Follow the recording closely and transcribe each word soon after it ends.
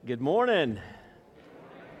Good morning.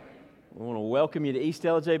 I want to welcome you to East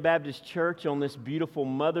LJ Baptist Church on this beautiful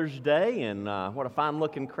Mother's Day, and what a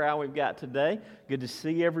fine-looking crowd we've got today. Good to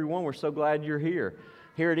see everyone. We're so glad you're here.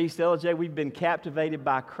 Here at East LJ, we've been captivated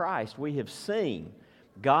by Christ. We have seen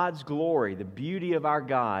God's glory, the beauty of our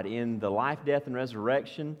God in the life, death, and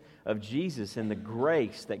resurrection of Jesus and the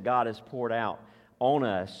grace that God has poured out on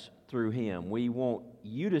us through Him. We want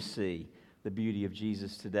you to see the beauty of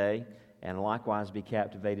Jesus today and likewise be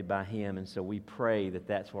captivated by Him. And so we pray that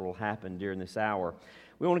that's what will happen during this hour.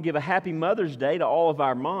 We want to give a happy Mother's Day to all of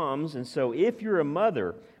our moms. And so if you're a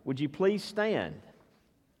mother, would you please stand?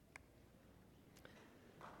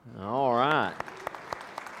 All right.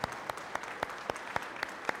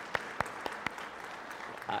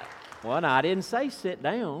 Well, I didn't say sit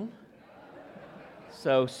down.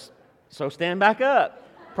 So stand back up.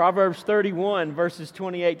 Proverbs 31, verses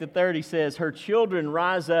 28 to 30 says, "Her children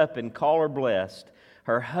rise up and call her blessed,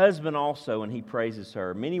 her husband also, and he praises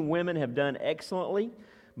her. Many women have done excellently,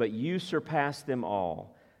 but you surpass them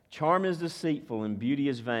all. Charm is deceitful and beauty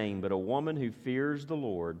is vain, but a woman who fears the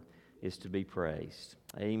Lord is to be praised."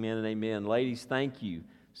 Amen and amen. Ladies, thank you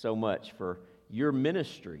so much for your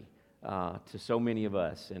ministry to so many of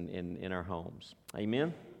us in our homes.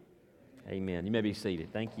 Amen? Amen. You may be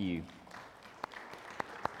seated. Thank you.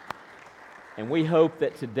 And we hope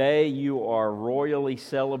that today you are royally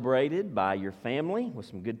celebrated by your family with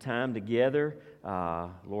some good time together,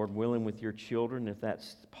 Lord willing, with your children, if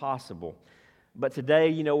that's possible. But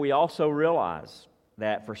today, we also realize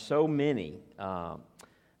that for so many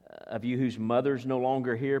of you whose mother's no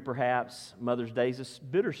longer here, perhaps, Mother's Day is a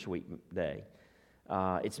bittersweet day.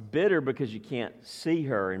 It's bitter because you can't see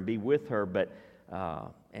her and be with her, but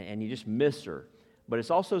and you just miss her. But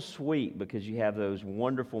it's also sweet because you have those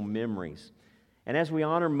wonderful memories. And as we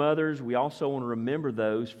honor mothers, we also want to remember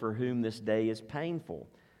those for whom this day is painful.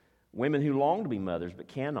 Women who long to be mothers but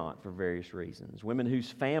cannot for various reasons. Women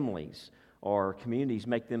whose families or communities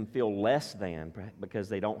make them feel less than because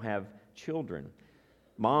they don't have children.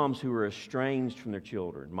 Moms who are estranged from their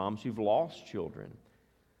children. Moms who've lost children.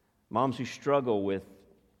 Moms who struggle with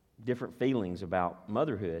different feelings about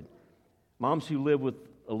motherhood. Moms who live with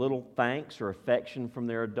a little thanks or affection from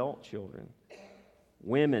their adult children.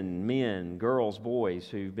 Women, men, girls, boys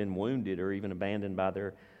who've been wounded or even abandoned by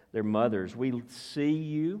their mothers. We see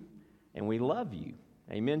you and we love you.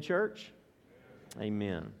 Amen, church?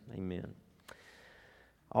 Amen. Amen.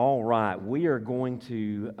 All right, we are going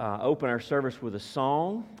to open our service with a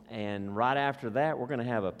song, and right after that, we're going to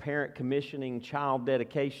have a parent commissioning child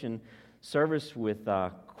dedication service with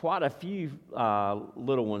quite a few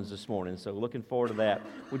little ones this morning, so looking forward to that.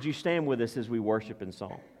 Would you stand with us as we worship in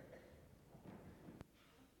song?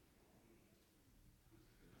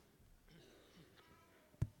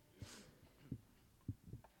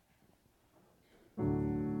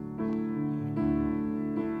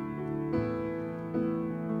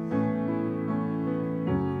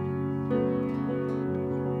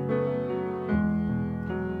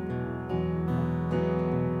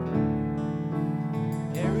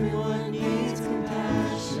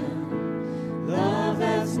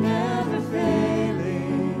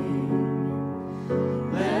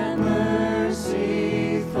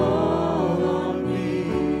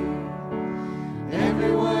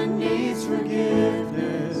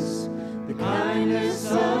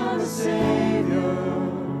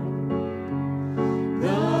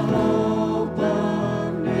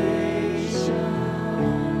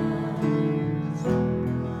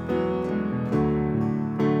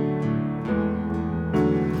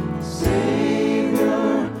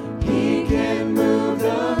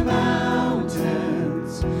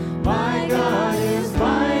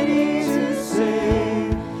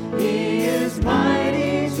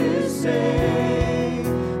 Mighty to save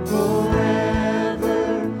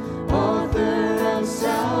forever.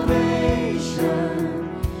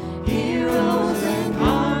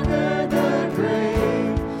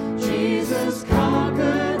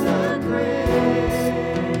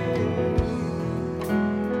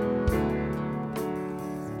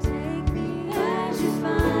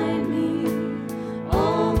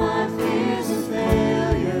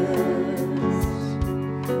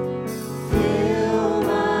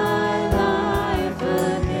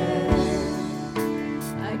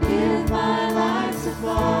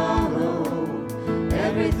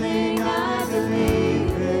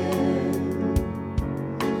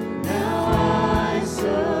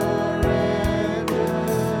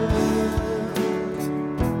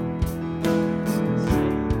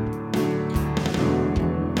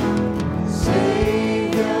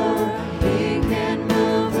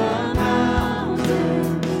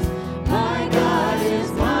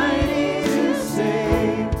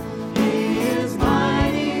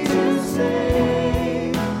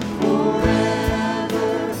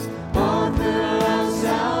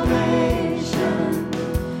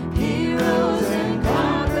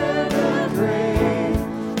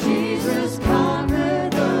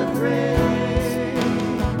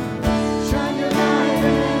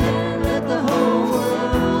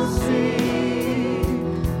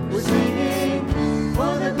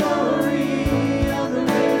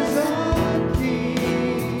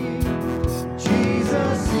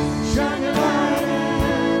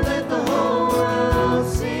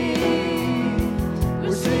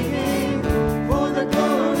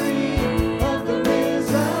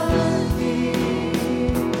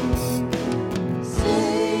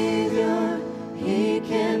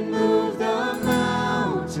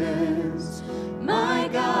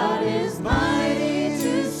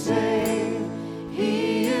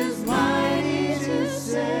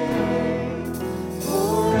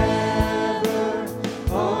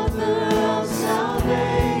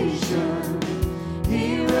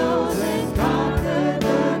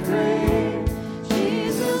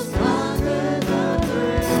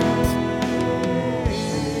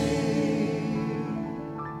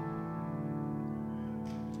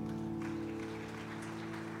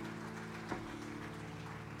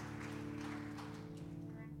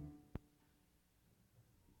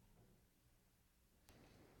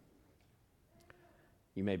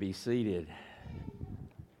 You may be seated.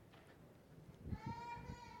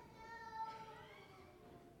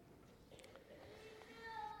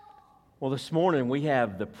 Well, this morning we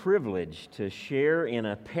have the privilege to share in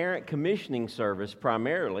a parent commissioning service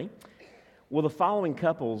primarily. Will the following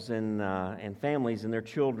couples and families and their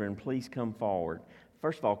children please come forward?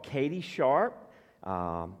 First of all, Katie Sharp,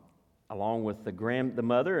 along with the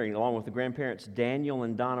mother, and along with the grandparents Daniel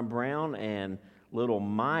and Donna Brown, and little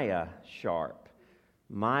Maya Sharp.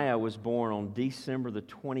 Maya was born on December the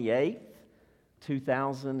 28th,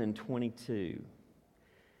 2022.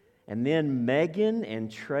 And then Megan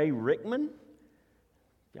and Trey Rickman,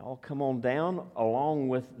 y'all come on down, along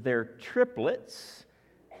with their triplets,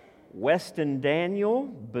 Weston Daniel,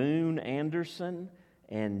 Boone Anderson,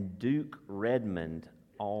 and Duke Redmond,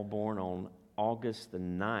 all born on August the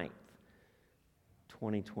 9th,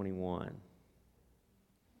 2021.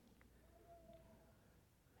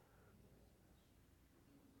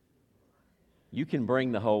 You can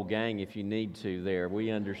bring the whole gang if you need to there. We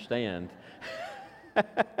understand.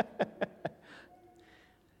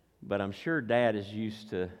 But I'm sure Dad is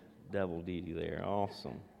used to double duty there.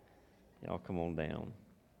 Awesome. Y'all come on down.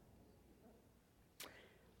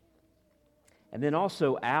 And then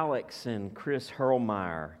also Alex and Chris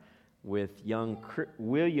Hurlmeyer with young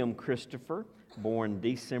William Christopher, born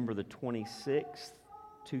December the 26th,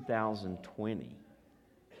 2020.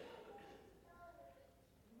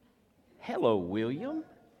 Hello, William.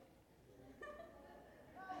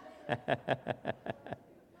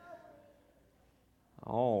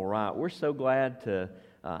 All right. We're so glad to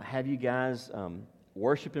have you guys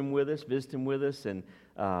worshiping with us, visiting with us, and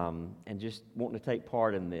just wanting to take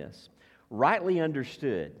part in this. Rightly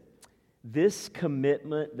understood, this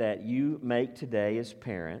commitment that you make today as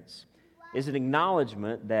parents is an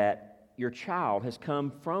acknowledgement that your child has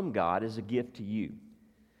come from God as a gift to you.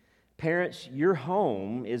 Parents, your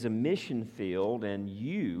home is a mission field, and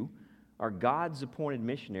you are God's appointed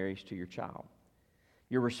missionaries to your child.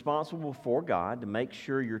 You're responsible before God to make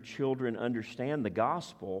sure your children understand the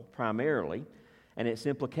gospel primarily and its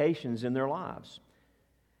implications in their lives.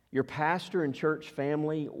 Your pastor and church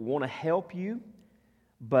family want to help you,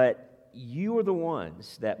 but you are the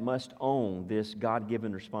ones that must own this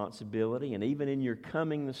God-given responsibility. And even in your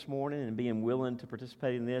coming this morning and being willing to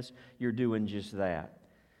participate in this, you're doing just that.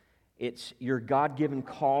 It's your God-given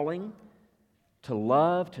calling to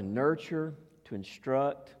love, to nurture, to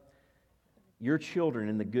instruct your children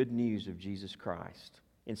in the good news of Jesus Christ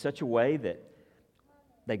in such a way that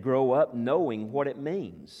they grow up knowing what it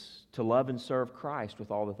means to love and serve Christ with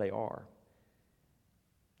all that they are.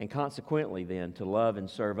 And consequently then to love and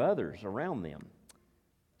serve others around them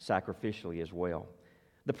sacrificially as well.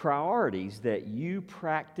 The priorities that you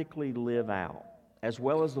practically live out, as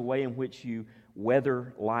well as the way in which you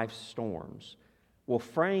weather life's storms, will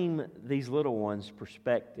frame these little ones'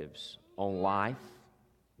 perspectives on life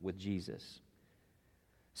with Jesus.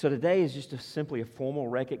 So today is just simply a formal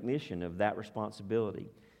recognition of that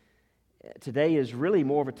responsibility. Today is really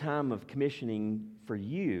more of a time of commissioning for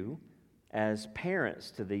you as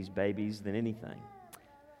parents to these babies than anything.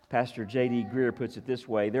 Pastor J.D. Greer puts it this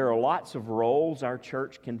way: there are lots of roles our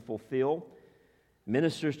church can fulfill.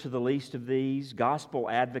 Ministers to the least of these, gospel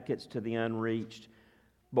advocates to the unreached.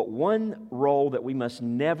 But one role that we must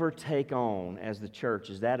never take on as the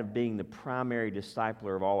church is that of being the primary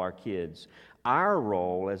discipler of all our kids. Our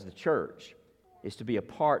role as the church is to be a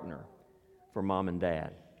partner for mom and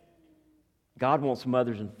dad. God wants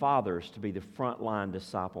mothers and fathers to be the frontline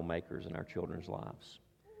disciple makers in our children's lives.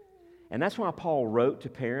 And that's why Paul wrote to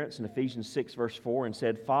parents in Ephesians 6, verse 4, and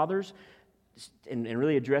said, fathers, and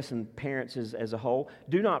really addressing parents as a whole,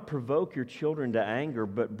 do not provoke your children to anger,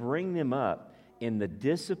 but bring them up in the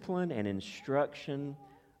discipline and instruction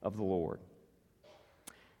of the Lord.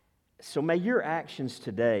 So may your actions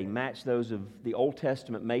today match those of the Old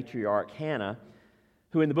Testament matriarch Hannah,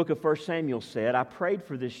 who in the book of 1 Samuel said, I prayed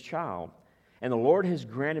for this child, and the Lord has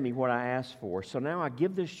granted me what I asked for. So now I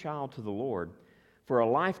give this child to the Lord. For a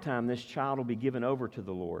lifetime, this child will be given over to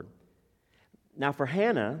the Lord. Now for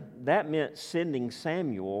Hannah, that meant sending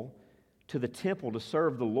Samuel to the temple to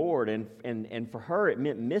serve the Lord, and for her it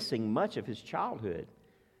meant missing much of his childhood.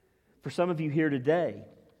 For some of you here today,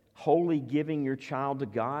 wholly giving your child to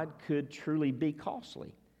God could truly be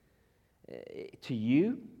costly to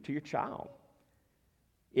you, to your child.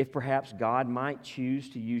 If perhaps God might choose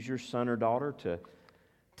to use your son or daughter to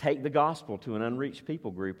take the gospel to an unreached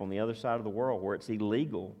people group on the other side of the world where it's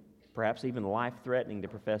illegal, perhaps even life-threatening to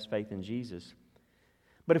profess faith in Jesus.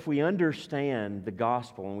 But if we understand the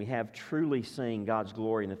gospel and we have truly seen God's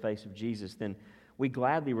glory in the face of Jesus, then we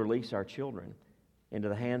gladly release our children. into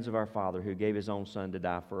the hands of our Father who gave His own Son to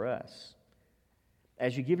die for us.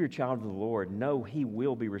 As you give your child to the Lord, know he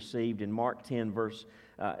will be received. In Mark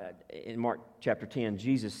chapter 10,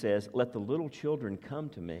 Jesus says, "Let the little children come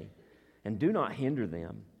to me, and do not hinder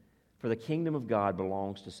them, for the kingdom of God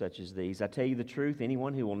belongs to such as these. I tell you the truth,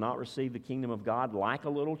 anyone who will not receive the kingdom of God like a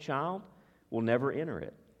little child will never enter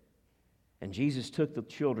it." And Jesus took the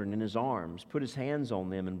children in His arms, put His hands on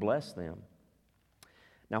them, and blessed them.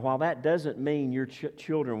 Now, while that doesn't mean your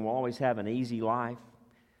children will always have an easy life,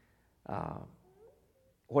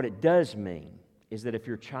 what it does mean is that if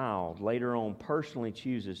your child later on personally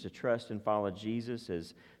chooses to trust and follow Jesus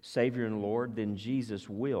as Savior and Lord, then Jesus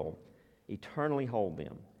will eternally hold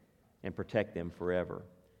them and protect them forever.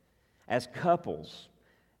 As couples,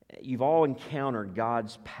 you've all encountered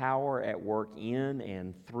God's power at work in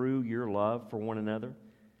and through your love for one another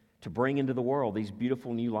to bring into the world these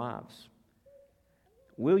beautiful new lives.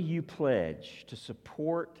 Will you pledge to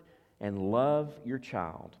support and love your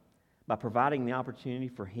child by providing the opportunity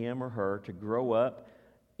for him or her to grow up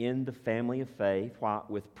in the family of faith while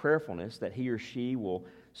with prayerfulness that he or she will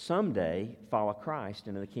someday follow Christ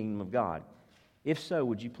into the kingdom of God? If so,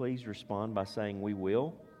 would you please respond by saying, "We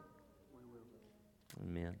will"? We will.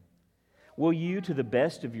 Amen. Will you, to the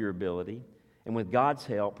best of your ability, and with God's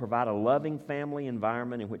help, provide a loving family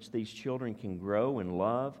environment in which these children can grow in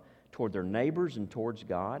love toward their neighbors and towards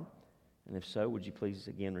God? And if so, would you please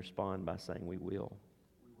again respond by saying, "We will"?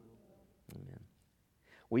 Amen.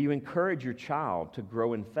 Will you encourage your child to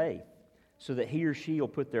grow in faith so that he or she will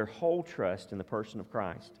put their whole trust in the person of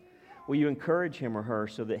Christ? Will you encourage him or her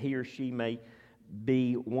so that he or she may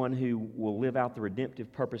be one who will live out the redemptive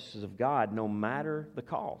purposes of God no matter the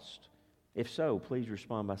cost? If so, please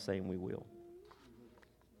respond by saying, "We will."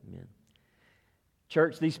 Amen.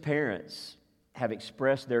 Church, these parents have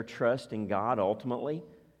expressed their trust in God ultimately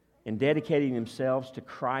in dedicating themselves to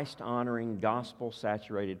Christ-honoring,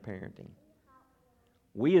 gospel-saturated parenting.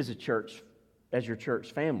 We as your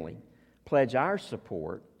church family, pledge our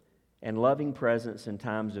support and loving presence in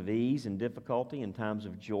times of ease and difficulty, in times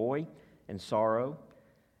of joy and sorrow,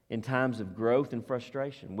 in times of growth and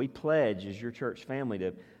frustration. We pledge as your church family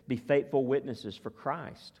to be faithful witnesses for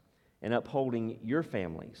Christ and upholding your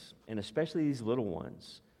families, and especially these little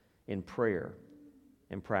ones, in prayer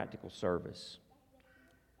and practical service.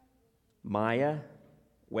 Maya,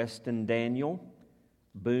 Weston Daniel,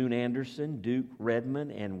 Boone Anderson, Duke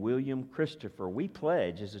Redmond, and William Christopher, we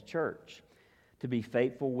pledge as a church to be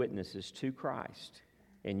faithful witnesses to Christ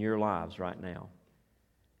in your lives right now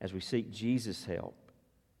as we seek Jesus' help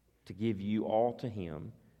to give you all to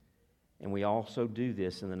Him. And we also do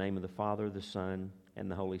this in the name of the Father, the Son,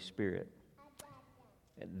 and the Holy Spirit.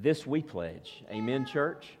 This we pledge. Amen,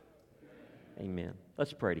 church? Amen.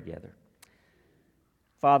 Let's pray together.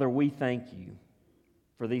 Father, we thank you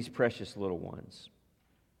for these precious little ones.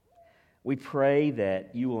 We pray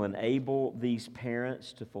that you will enable these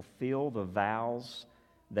parents to fulfill the vows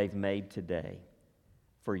they've made today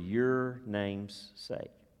for your name's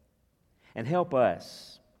sake. And help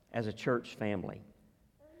us as a church family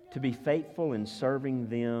to be faithful in serving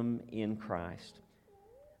them in Christ.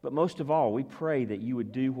 But most of all, we pray that you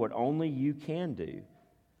would do what only you can do.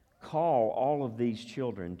 Call all of these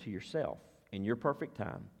children to yourself in your perfect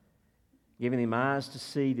time, giving them eyes to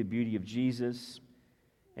see the beauty of Jesus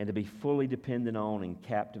and to be fully dependent on and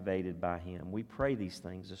captivated by Him. We pray these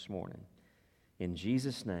things this morning in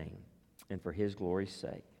Jesus' name and for His glory's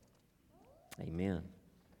sake. Amen.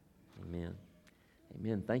 Amen.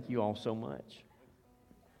 Amen. Thank you all so much.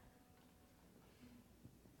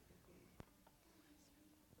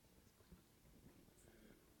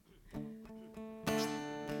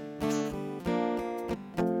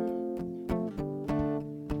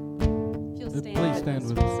 Please stand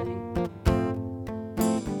with us.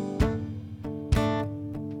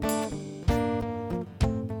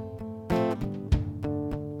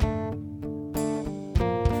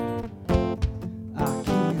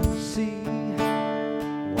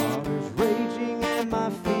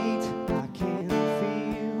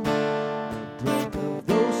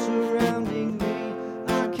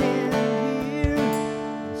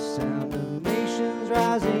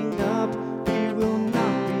 Rising up, we will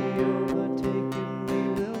not be overtaken,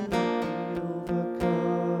 we will not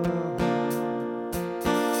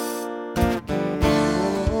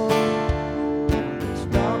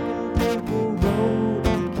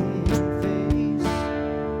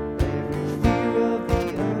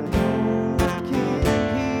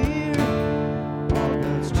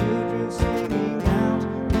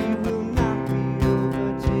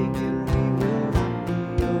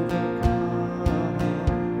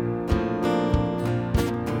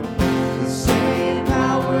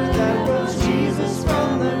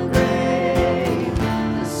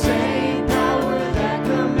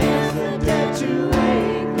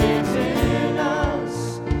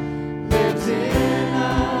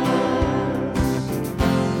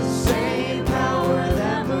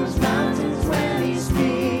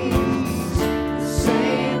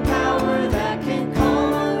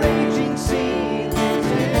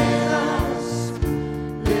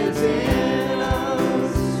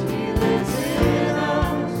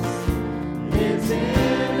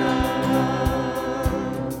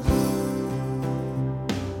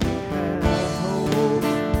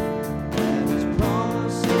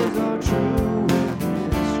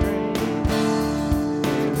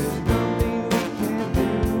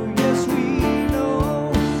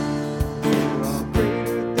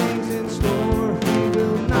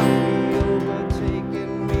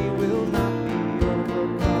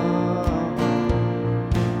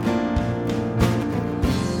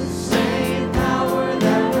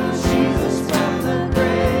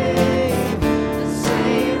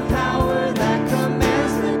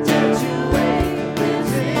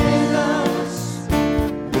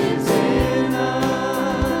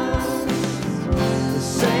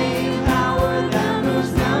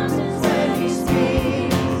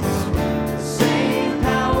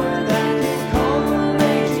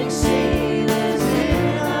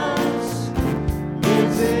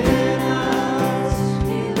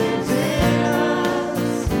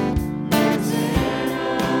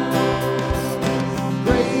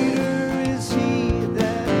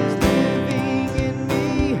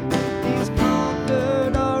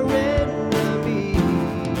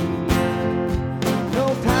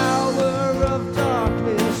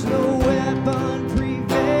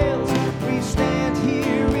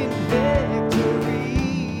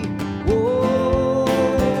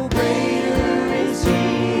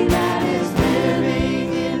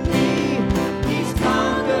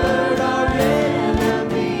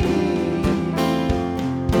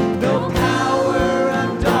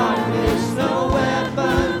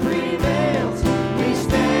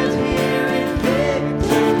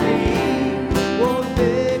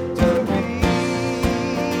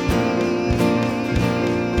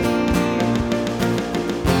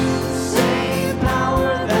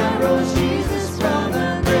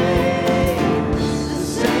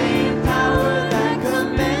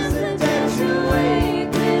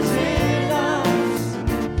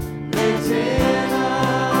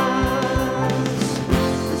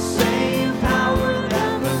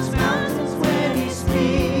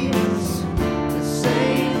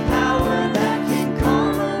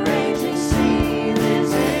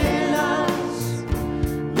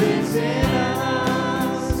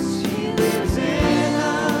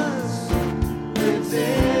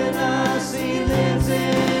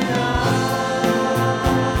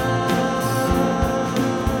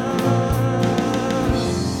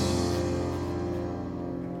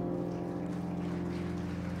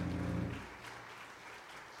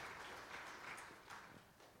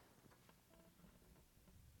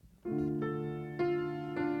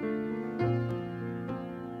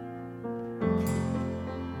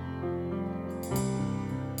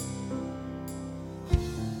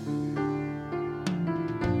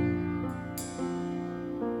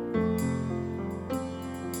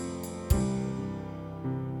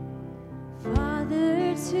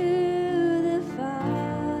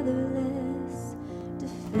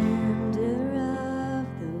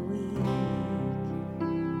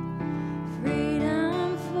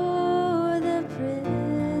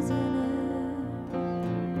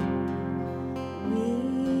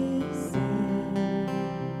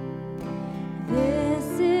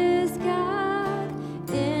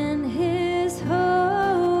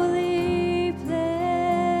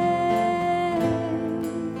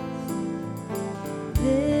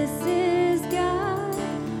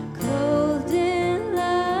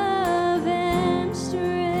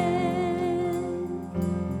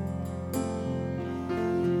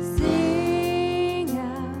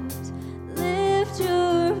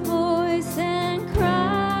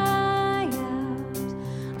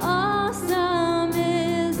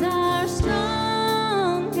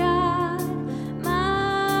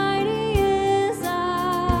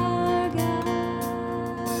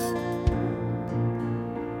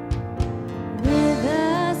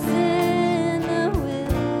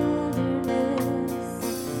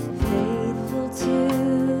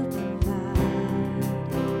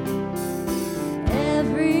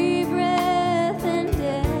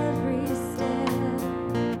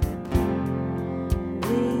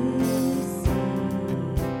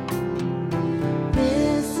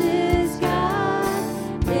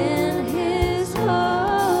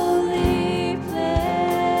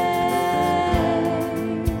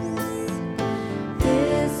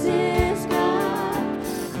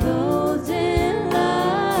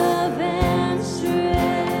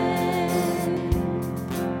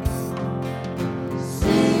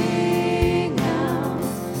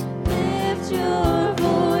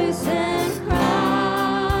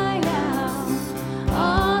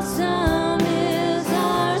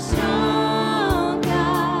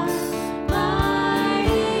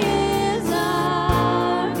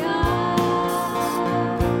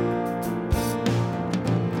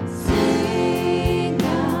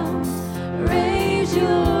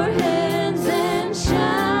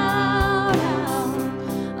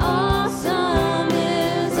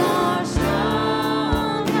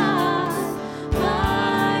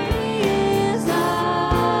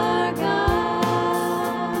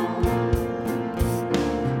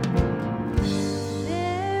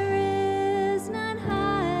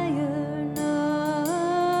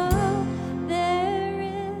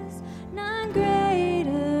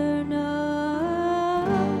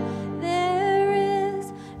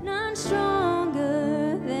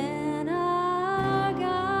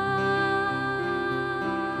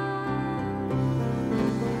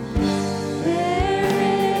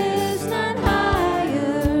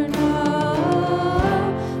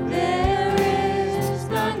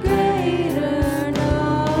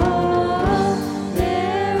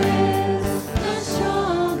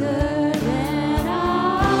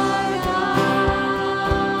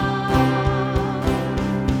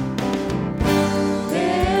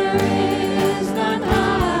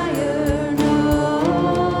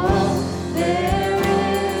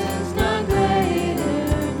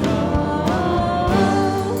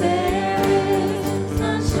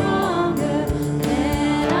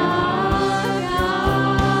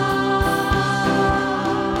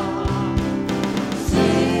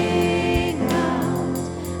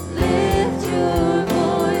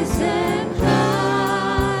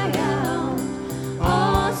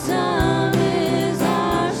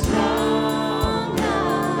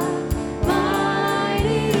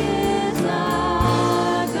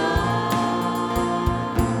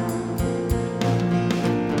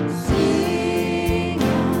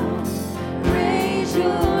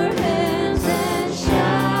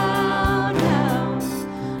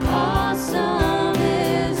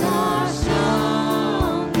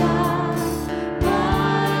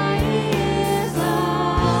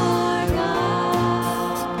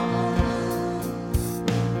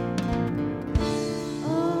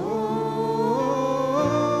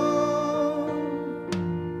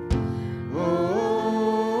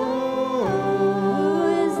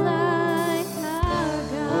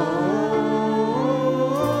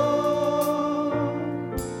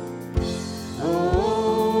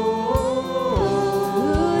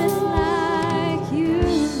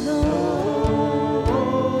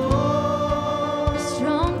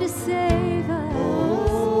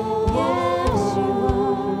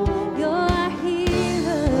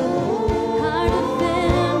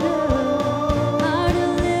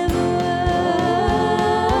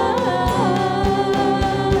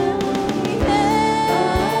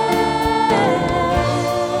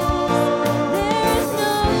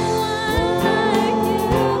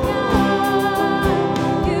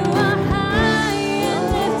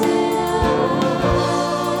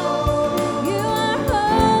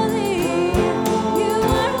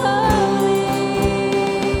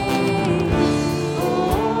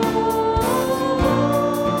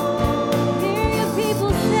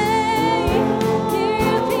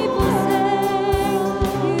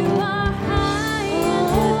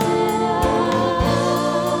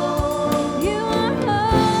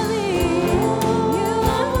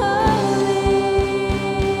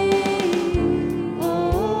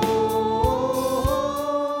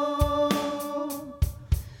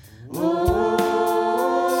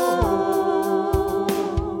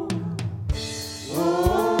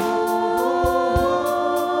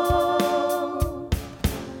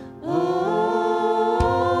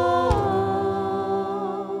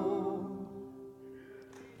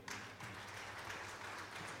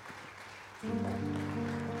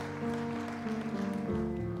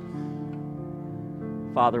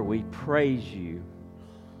Father, we praise you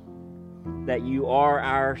that you are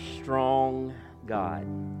our strong God.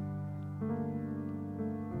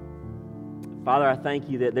 Father, I thank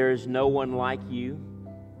you that there is no one like you,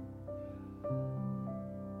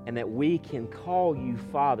 and that we can call you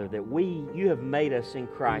Father, that you have made us in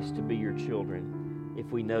Christ to be your children if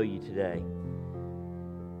we know you today.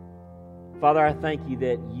 Father, I thank you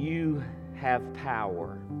that you have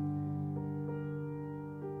power,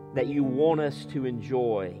 that you want us to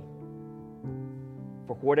enjoy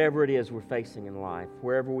for whatever it is we're facing in life,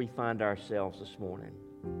 wherever we find ourselves this morning.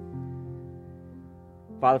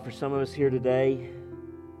 Father, for some of us here today,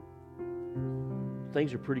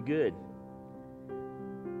 things are pretty good.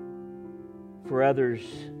 For others,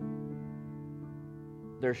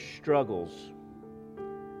 there's struggles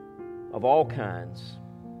of all kinds.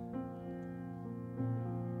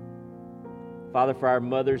 Father, for our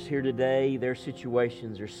mothers here today, their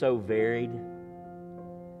situations are so varied.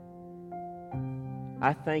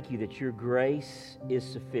 I thank you that your grace is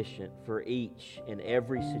sufficient for each and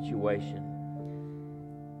every situation,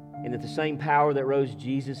 and that the same power that rose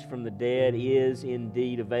Jesus from the dead is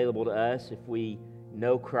indeed available to us if we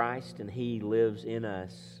know Christ and He lives in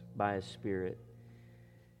us by His Spirit.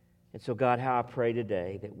 And so, God, how I pray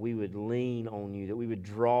today that we would lean on you, that we would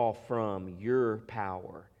draw from your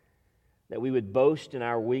power, that we would boast in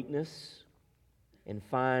our weakness and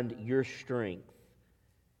find your strength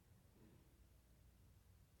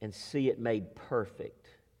and see it made perfect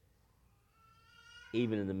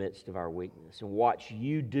even in the midst of our weakness, and watch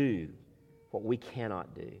you do what we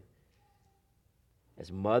cannot do. As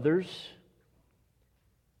mothers,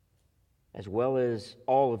 as well as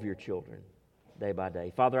all of your children, day by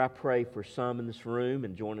day. Father, I pray for some in this room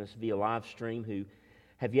and join us via live stream who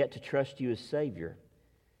have yet to trust you as Savior.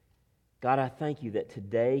 God, I thank you that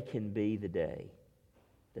today can be the day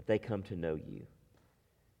that they come to know you,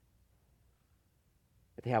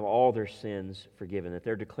 that they have all their sins forgiven, that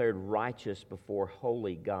they're declared righteous before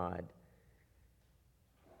holy God,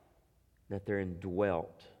 that they're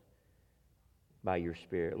indwelt by your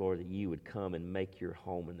Spirit, Lord, that you would come and make your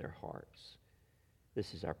home in their hearts.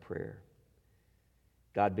 This is our prayer.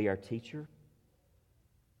 God, be our teacher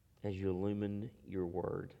as you illumine your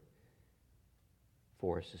word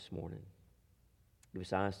for us this morning. Give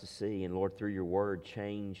us eyes to see, and Lord, through your word,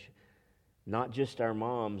 change not just our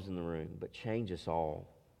moms in the room, but change us all.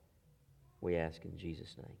 We ask in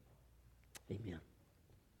Jesus' name. Amen.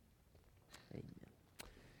 Amen.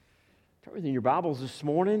 Turn with your Bibles this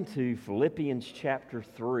morning to Philippians chapter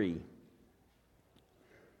 3.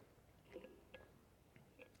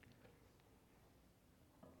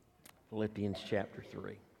 Philippians chapter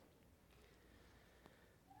 3.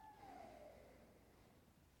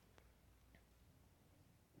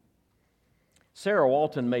 Sarah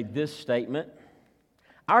Walton made this statement: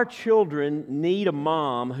 our children need a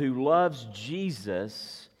mom who loves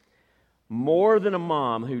Jesus more than a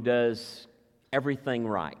mom who does everything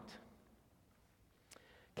right.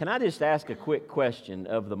 Can I just ask a quick question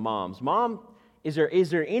of the moms? Mom, is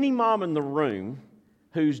there any mom in the room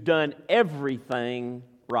who's done everything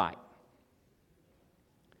right?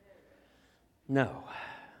 No.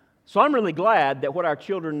 So I'm really glad that what our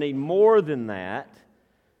children need more than that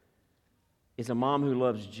is a mom who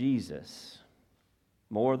loves Jesus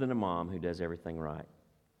more than a mom who does everything right.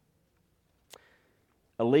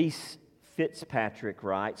 Elise Fitzpatrick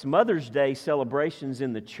writes, Mother's Day celebrations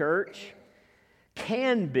in the church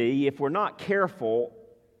can be, if we're not careful,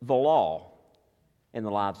 the law in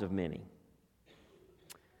the lives of many.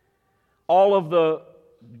 All of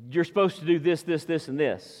you're supposed to do this, this, this, and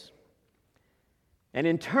this. And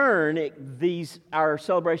in turn, our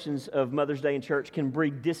celebrations of Mother's Day in church can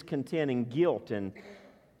breed discontent and guilt and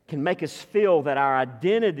can make us feel that our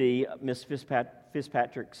identity, Ms.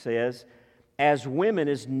 Fitzpatrick says, as women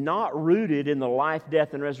is not rooted in the life,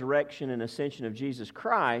 death, and resurrection and ascension of Jesus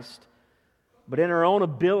Christ, but in our own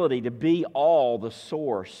ability to be the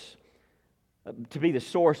source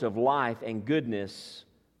of life and goodness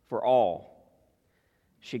for all.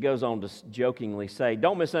 She goes on to jokingly say,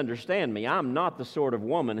 don't misunderstand me. I'm not the sort of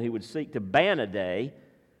woman who would seek to ban a day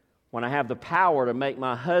when I have the power to make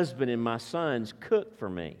my husband and my sons cook for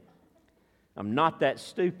me. I'm not that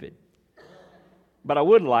stupid. But I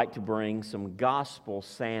would like to bring some gospel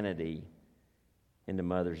sanity into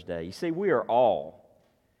Mother's Day. You see, we are all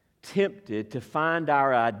tempted to find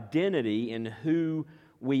our identity in who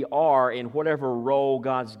we are in whatever role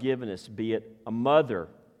God's given us, be it a mother,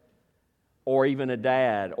 or even a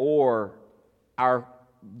dad, or our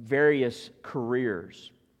various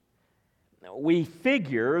careers. We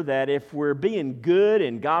figure that if we're being good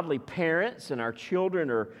and godly parents and our children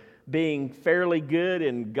are being fairly good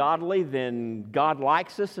and godly, then God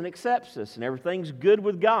likes us and accepts us, and everything's good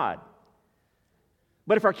with God.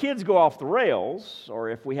 But if our kids go off the rails, or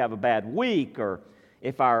if we have a bad week, or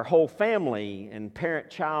if our whole family and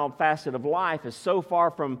parent-child facet of life is so far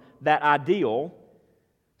from that ideal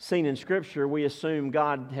seen in Scripture, we assume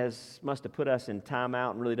God must have put us in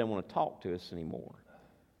timeout and really doesn't want to talk to us anymore.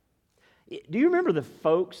 Do you remember the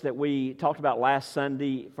folks that we talked about last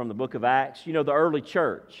Sunday from the book of Acts? You know, the early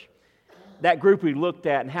church. That group we looked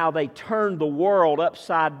at and how they turned the world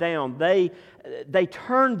upside down. They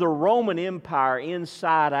turned the Roman Empire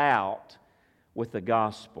inside out with the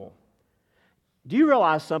gospel. Do you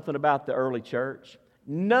realize something about the early church?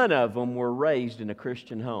 None of them were raised in a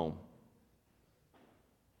Christian home,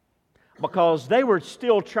 because they were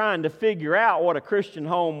still trying to figure out what a Christian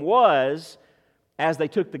home was as they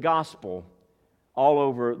took the gospel all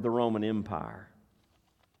over the Roman Empire.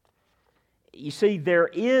 You see, there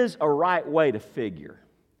is a right way to figure.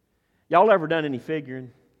 Y'all ever done any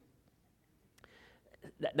figuring?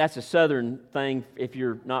 That's a southern thing. If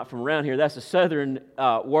you're not from around here, that's a southern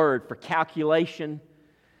word for calculation.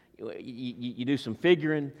 You do some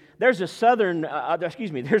figuring. There's a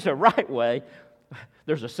there's a right way.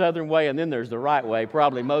 There's a southern way, and then there's the right way,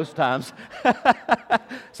 probably most times.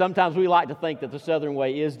 Sometimes we like to think that the southern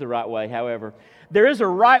way is the right way, however. There is a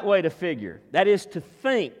right way to figure. That is to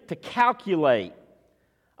think, to calculate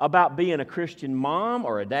about being a Christian mom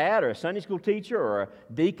or a dad or a Sunday school teacher or a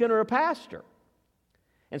deacon or a pastor.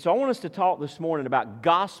 And so I want us to talk this morning about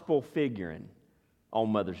gospel figuring on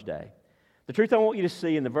Mother's Day. The truth I want you to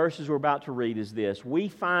see in the verses we're about to read is this: we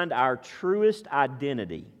find our truest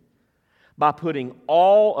identity by putting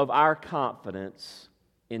all of our confidence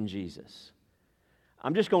in Jesus.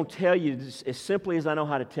 I'm just going to tell you as simply as I know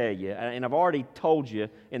how to tell you, and I've already told you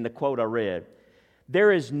in the quote I read.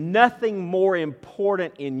 There is nothing more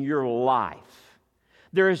important in your life.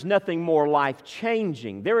 There is nothing more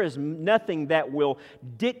life-changing. There is nothing that will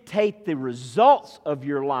dictate the results of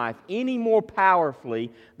your life any more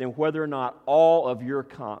powerfully than whether or not all of your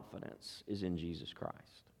confidence is in Jesus Christ.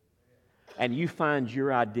 And you find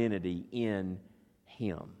your identity in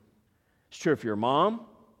Him. It's true if you're a mom.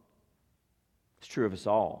 It's true of us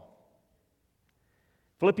all.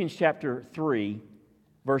 Philippians chapter 3,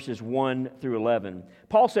 verses 1 through 11.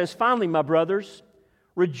 Paul says, "Finally, my brothers,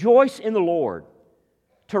 rejoice in the Lord.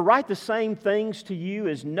 To write the same things to you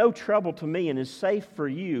is no trouble to me and is safe for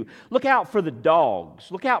you. Look out for the dogs.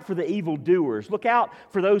 Look out for the evildoers. Look out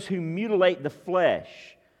for those who mutilate the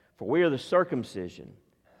flesh. For we are the circumcision,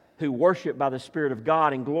 who worship by the Spirit of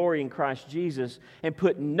God and glory in Christ Jesus, and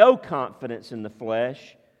put no confidence in the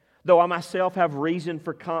flesh, though I myself have reason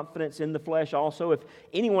for confidence in the flesh also. If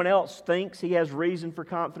anyone else thinks he has reason for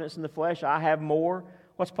confidence in the flesh, I have more."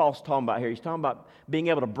 What's Paul talking about here? He's talking about being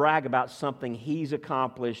able to brag about something he's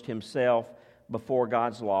accomplished himself before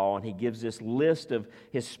God's law, and he gives this list of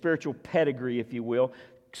his spiritual pedigree, if you will.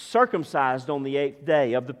 Circumcised on the 8th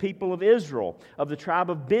day, of the people of Israel, of the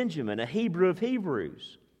tribe of Benjamin, a Hebrew of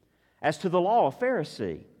Hebrews. As to the law, a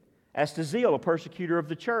Pharisee. As to zeal, a persecutor of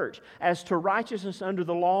the church. As to righteousness under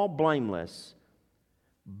the law, blameless.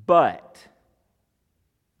 But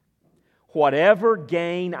whatever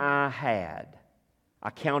gain I had, I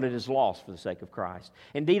counted as loss for the sake of Christ.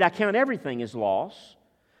 Indeed, I count everything as loss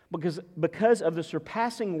because of the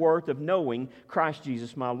surpassing worth of knowing Christ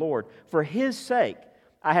Jesus my Lord. For His sake,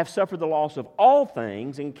 I have suffered the loss of all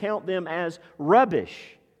things and count them as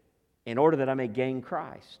rubbish, in order that I may gain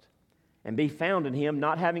Christ and be found in Him,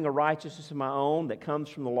 not having a righteousness of my own that comes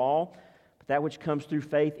from the law, but that which comes through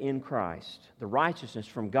faith in Christ, the righteousness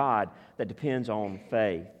from God that depends on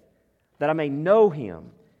faith, that I may know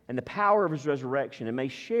Him and the power of His resurrection, and may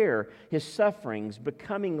share His sufferings,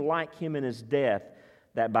 becoming like Him in His death,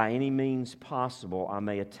 that by any means possible I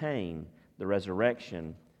may attain the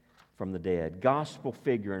resurrection from the dead. Gospel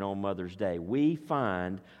figuring on Mother's Day. We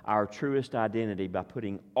find our truest identity by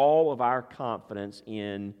putting all of our confidence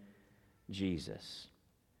in Jesus.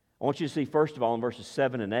 I want you to see, first of all, in verses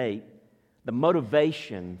 7 and 8, the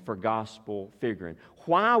motivation for gospel figuring.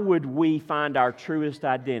 Why would we find our truest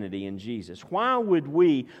identity in Jesus? Why would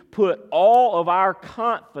we put all of our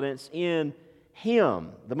confidence in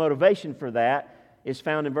Him? The motivation for that is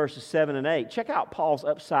found in verses 7 and 8. Check out Paul's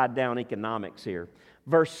upside-down economics here.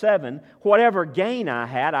 Verse 7, whatever gain I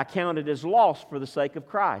had, I counted as loss for the sake of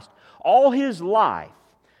Christ. All his life,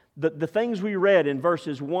 the things we read in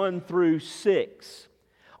verses 1 through 6,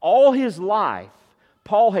 all his life,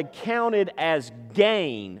 Paul had counted as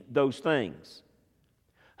gain those things.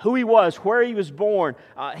 Who he was, where he was born,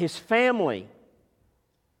 his family,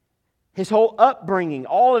 His whole upbringing,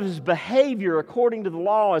 all of his behavior according to the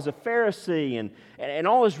law as a Pharisee and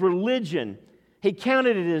all his religion, he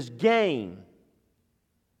counted it as gain.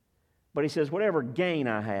 But he says, whatever gain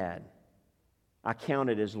I had, I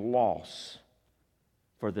counted as loss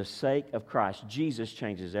for the sake of Christ. Jesus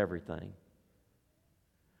changes everything.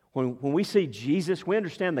 When we see Jesus, we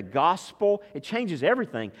understand the gospel, it changes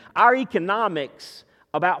everything. Our economics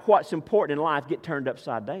about what's important in life get turned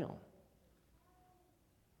upside down.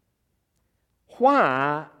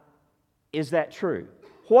 Why is that true?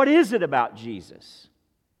 What is it about Jesus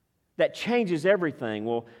that changes everything?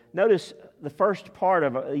 Well, notice the first part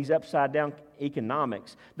of these upside down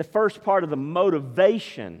economics, the first part of the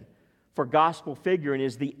motivation for gospel figuring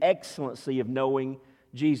is the excellency of knowing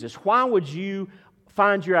Jesus. Why would you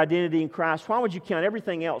find your identity in Christ? Why would you count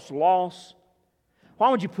everything else loss? Why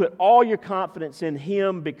would you put all your confidence in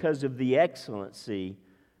Him? Because of the excellency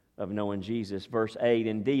of knowing Jesus. Verse 8,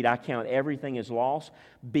 indeed, I count everything as loss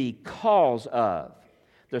because of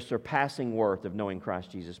the surpassing worth of knowing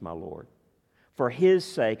Christ Jesus my Lord. For His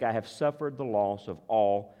sake I have suffered the loss of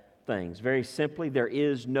all things. Very simply, there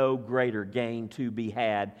is no greater gain to be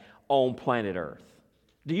had on planet Earth.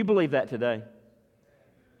 Do you believe that today?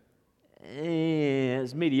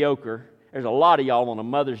 It's mediocre. There's a lot of y'all on a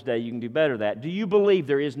Mother's Day you can do better than that. Do you believe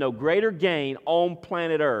there is no greater gain on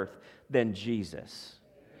planet Earth than Jesus?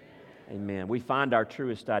 Amen. We find our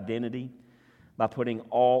truest identity by putting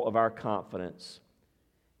all of our confidence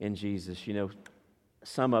in Jesus. You know,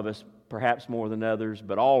 some of us, perhaps more than others,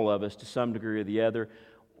 but all of us to some degree or the other.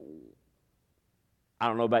 I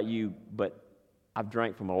don't know about you, but I've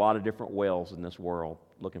drank from a lot of different wells in this world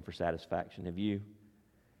looking for satisfaction. Have you?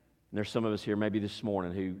 And there's some of us here maybe this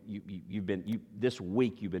morning who this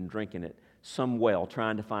week you've been drinking at some well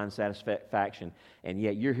trying to find satisfaction, and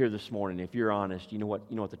yet you're here this morning. If you're honest, you know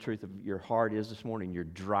what the truth of your heart is this morning? You're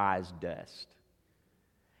dry as dust.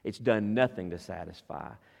 It's done nothing to satisfy.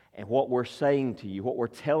 And what we're saying to you, what we're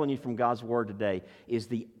telling you from God's Word today is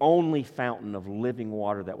the only fountain of living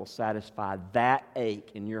water that will satisfy that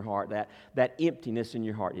ache in your heart, that emptiness in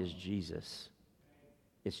your heart is Jesus.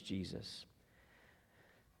 It's Jesus.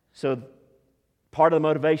 So part of the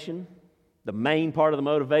motivation, the main part of the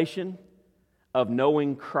motivation of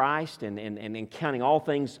knowing Christ and counting all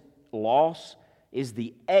things loss is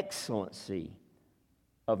the excellency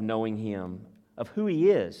of knowing Him, of who He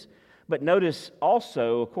is. But notice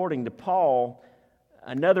also, according to Paul,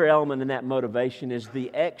 another element in that motivation is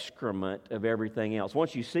the excrement of everything else.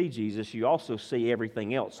 Once you see Jesus, you also see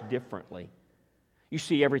everything else differently. You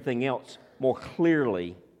see everything else more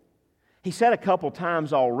clearly. He said a couple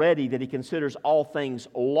times already that he considers all things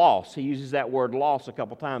loss. He uses that word loss a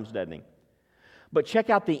couple times, doesn't he? But check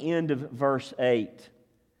out the end of verse 8.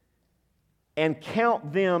 And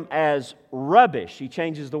count them as rubbish. He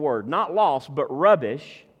changes the word. Not loss, but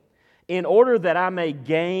rubbish. In order that I may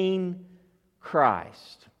gain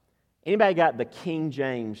Christ. Anybody got the King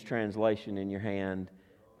James translation in your hand?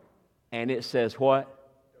 And it says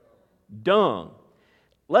what? Dung.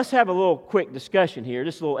 Let's have a little quick discussion here,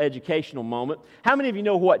 just a little educational moment. How many of you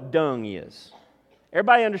know what dung is?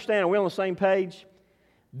 Everybody understand? Are we on the same page?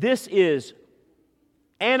 This is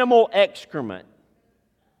animal excrement,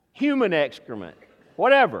 human excrement,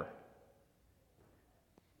 whatever.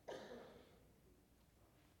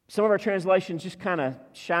 Some of our translations just kind of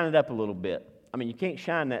shine it up a little bit. I mean, you can't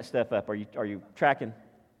shine that stuff up. Are you tracking?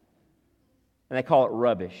 And they call it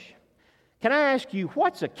rubbish. Can I ask you,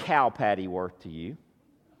 what's a cow patty worth to you?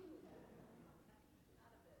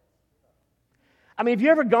 I mean, have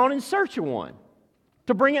you ever gone in search of one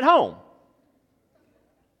to bring it home?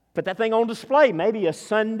 Put that thing on display, maybe a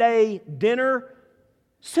Sunday dinner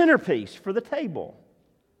centerpiece for the table.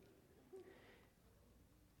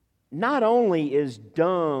 Not only is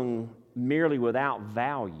dung merely without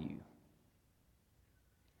value,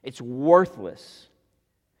 it's worthless.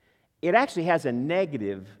 It actually has a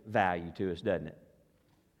negative value to us, doesn't it?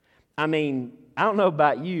 I mean, I don't know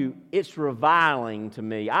about you, it's reviling to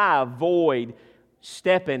me. I avoid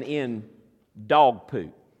stepping in dog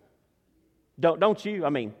poop. Don't you? I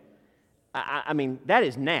mean, that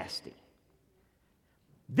is nasty.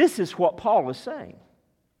 This is what Paul is saying.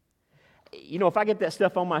 You know, if I get that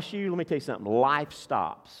stuff on my shoe, let me tell you something. Life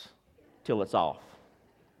stops till it's off.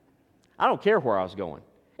 I don't care where I was going.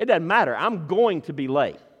 It doesn't matter. I'm going to be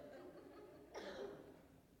late.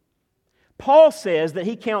 Paul says that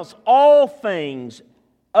he counts all things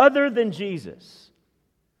other than Jesus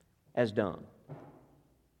as dung.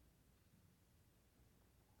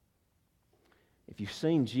 If you've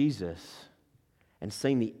seen Jesus and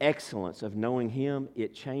seen the excellence of knowing Him,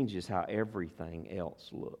 it changes how everything else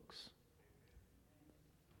looks.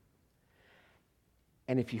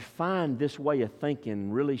 And if you find this way of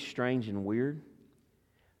thinking really strange and weird,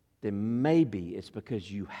 then maybe it's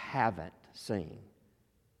because you haven't seen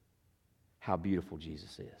how beautiful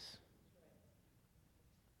Jesus is.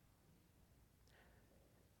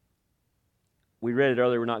 We read it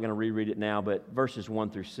earlier. We're not going to reread it now, but verses 1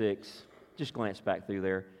 through 6, just glance back through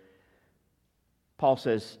there. Paul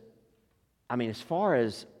says, as far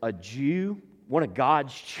as a Jew, one of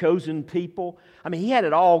God's chosen people, he had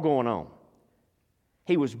it all going on.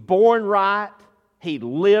 He was born right. He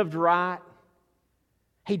lived right.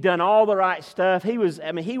 He'd done all the right stuff. He was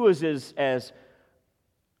as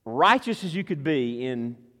righteous as you could be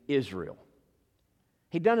in Israel.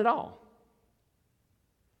 He'd done it all.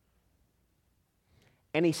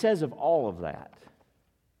 And he says of all of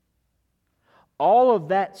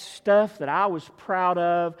that stuff that I was proud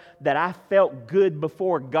of, that I felt good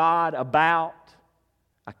before God about,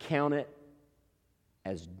 I count it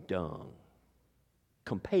as dung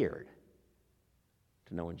compared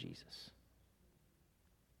to knowing Jesus.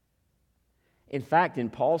 In fact, in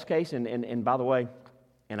Paul's case, and by the way,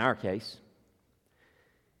 in our case,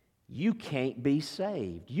 you can't be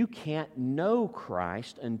saved. You can't know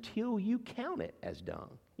Christ until you count it as dung.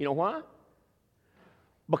 You know why?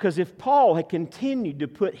 Because if Paul had continued to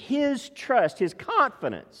put his trust, his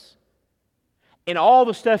confidence in all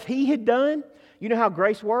the stuff he had done, you know how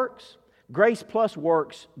grace works? Grace plus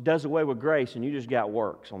works does away with grace, and you just got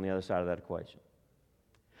works on the other side of that equation.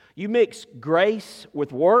 You mix grace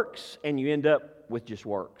with works, and you end up with just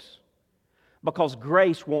works. Because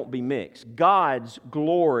grace won't be mixed. God's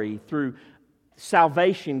glory through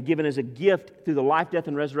salvation given as a gift through the life, death,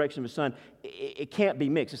 and resurrection of His Son, it can't be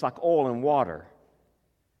mixed. It's like oil and water.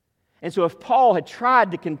 And so if Paul had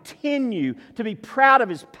tried to continue to be proud of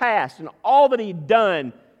his past and all that he'd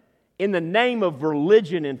done in the name of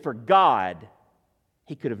religion and for God,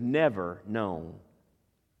 he could have never known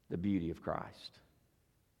the beauty of Christ.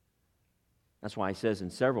 That's why he says in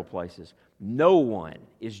several places, no one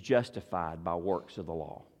is justified by works of the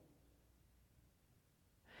law.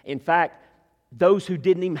 In fact, those who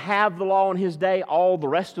didn't even have the law in his day, all the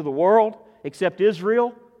rest of the world except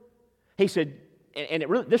Israel, he said, and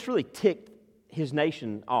this really ticked his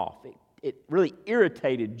nation off. It really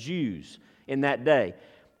irritated Jews in that day.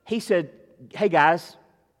 He said, hey guys,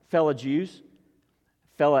 fellow Jews,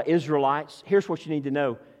 fellow Israelites, here's what you need to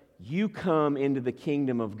know. You come into the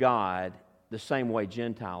kingdom of God the same way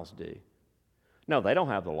Gentiles do. No, they don't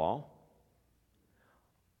have the law.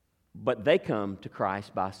 But they come to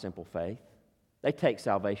Christ by simple faith. They take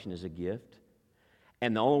salvation as a gift.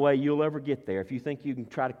 And the only way you'll ever get there, if you think you can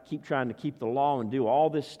trying to keep the law and do all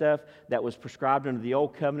this stuff that was prescribed under the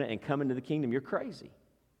old covenant and come into the kingdom, you're crazy.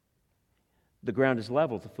 The ground is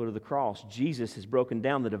level at the foot of the cross. Jesus has broken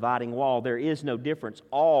down the dividing wall. There is no difference.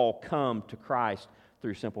 All come to Christ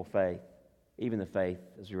through simple faith, even the faith,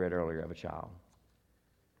 as we read earlier, of a child.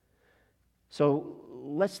 So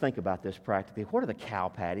let's think about this practically. What are the cow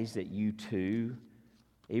patties that you too,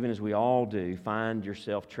 even as we all do, find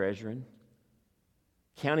yourself treasuring?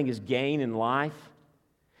 Counting as gain in life?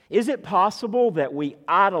 Is it possible that we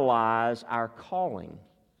idolize our calling?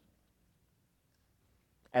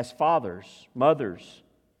 As fathers, mothers,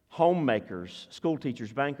 homemakers, school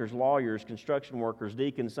teachers, bankers, lawyers, construction workers,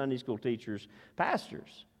 deacons, Sunday school teachers,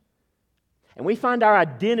 pastors. And we find our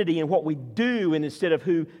identity in what we do instead of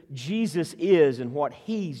who Jesus is and what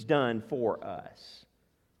He's done for us.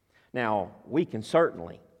 Now, we can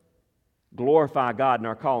certainly glorify God in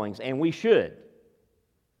our callings, and we should.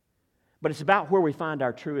 But it's about where we find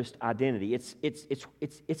our truest identity.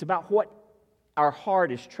 It's about what our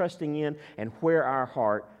heart is trusting in and where our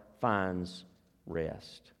heart finds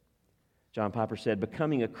rest. John Piper said,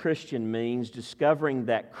 becoming a Christian means discovering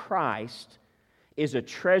that Christ is a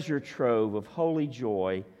treasure trove of holy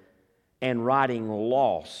joy and writing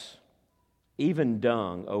loss, even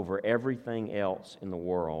dung, over everything else in the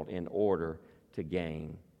world in order to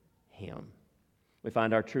gain Him. We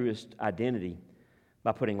find our truest identity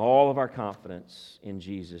by putting all of our confidence in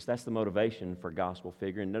Jesus. That's the motivation for gospel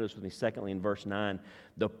figure. And notice with me, secondly, in verse 9,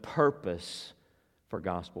 the purpose for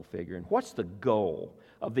gospel figure. And what's the goal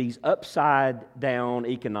of these upside-down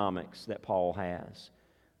economics that Paul has?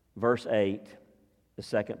 Verse 8, the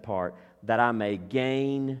second part, that I may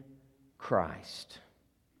gain Christ.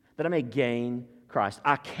 That I may gain Christ.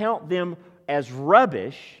 I count them as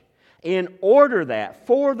rubbish in order that,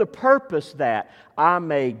 for the purpose that I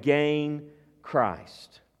may gain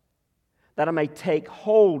Christ, that I may take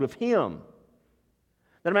hold of Him,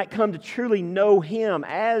 that I might come to truly know Him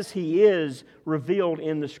as He is revealed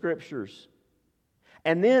in the Scriptures,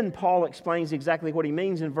 And then Paul explains exactly what he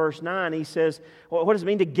means in verse 9. He says, well, what does it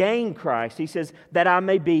mean to gain Christ? He says, that I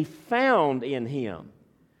may be found in Him.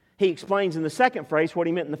 He explains in the second phrase what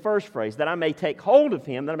he meant in the first phrase, that I may take hold of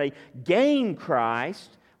Him, that I may gain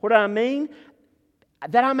Christ. What do I mean?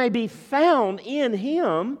 That I may be found in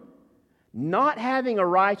Him, not having a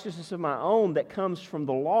righteousness of my own that comes from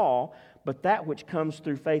the law, but that which comes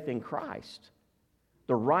through faith in Christ.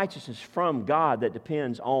 The righteousness from God that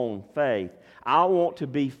depends on faith. I want to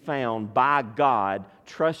be found by God,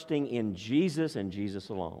 trusting in Jesus and Jesus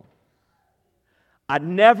alone. I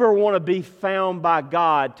never want to be found by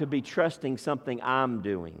God to be trusting something I'm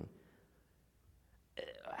doing.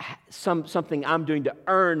 Something I'm doing to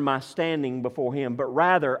earn my standing before Him, but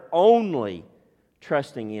rather only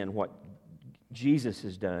trusting in what Jesus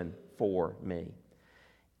has done for me.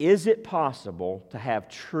 Is it possible to have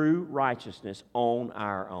true righteousness on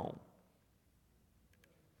our own?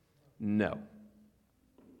 No.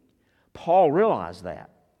 Paul realized that.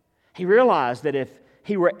 He realized that if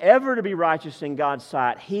he were ever to be righteous in God's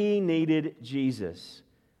sight, he needed Jesus.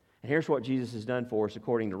 And here's what Jesus has done for us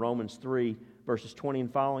according to Romans 3, verses 20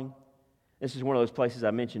 and following. This is one of those places I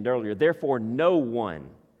mentioned earlier. Therefore, no one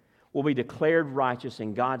will be declared righteous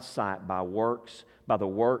in God's sight by the works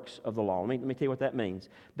of the law. Let me tell you what that means.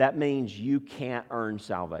 That means you can't earn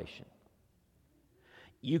salvation.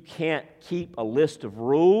 You can't keep a list of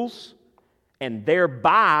rules and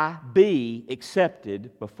thereby be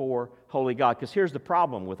accepted before holy God. Because here's the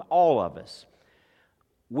problem with all of us.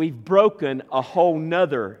 We've broken a whole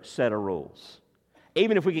nother set of rules.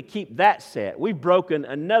 Even if we could keep that set, we've broken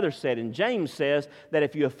another set. And James says that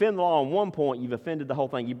if you offend the law on one point, you've offended the whole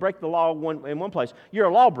thing. You break the law in one place, you're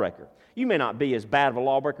a lawbreaker. You may not be as bad of a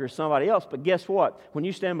lawbreaker as somebody else, but guess what? When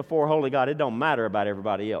you stand before holy God, it don't matter about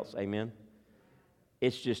everybody else. Amen?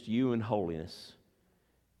 It's just you and holiness.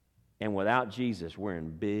 And without Jesus, we're in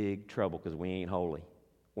big trouble because we ain't holy.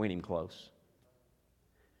 We ain't even close.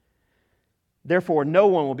 Therefore, no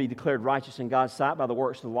one will be declared righteous in God's sight by the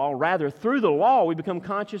works of the law. Rather, through the law, we become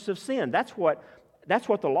conscious of sin. That's what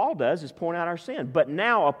the law does, is point out our sin. But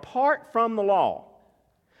now, apart from the law,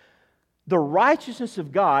 the righteousness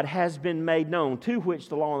of God has been made known, to which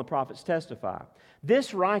the law and the prophets testify.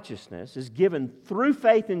 This righteousness is given through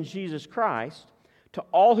faith in Jesus Christ to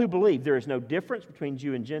all who believe. There is no difference between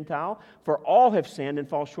Jew and Gentile, for all have sinned and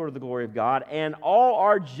fall short of the glory of God, and all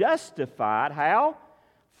are justified, how?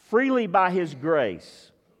 Freely by His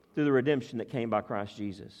grace through the redemption that came by Christ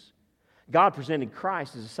Jesus. God presented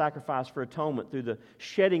Christ as a sacrifice for atonement through the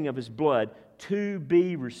shedding of His blood to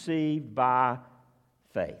be received by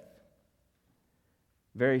faith.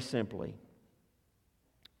 Very simply,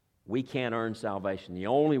 we can't earn salvation. The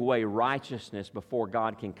only way righteousness before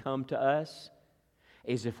God can come to us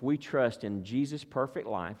is if we trust in Jesus' perfect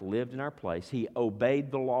life, lived in our place. He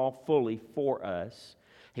obeyed the law fully for us.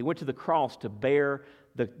 He went to the cross to bear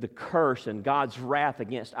the curse and God's wrath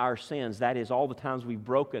against our sins. That is, all the times we've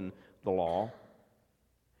broken the law.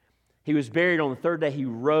 He was buried. On the third day, He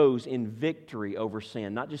rose in victory over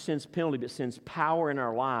sin. Not just sin's penalty, but sin's power in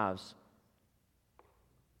our lives.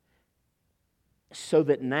 So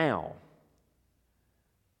that now,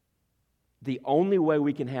 the only way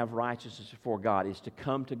we can have righteousness before God is to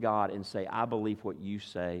come to God and say, I believe what you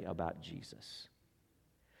say about Jesus.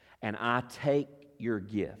 And I take your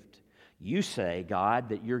gift. You say, God,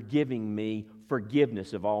 that you're giving me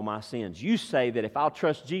forgiveness of all my sins. You say that if I'll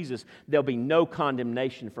trust Jesus, there'll be no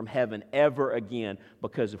condemnation from heaven ever again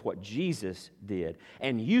because of what Jesus did.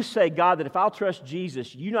 And you say, God, that if I'll trust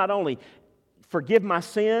Jesus, you not only forgive my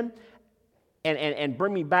sin and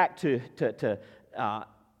bring me back to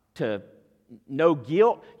no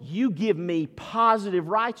guilt, you give me positive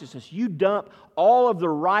righteousness. You dump all of the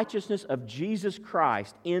righteousness of Jesus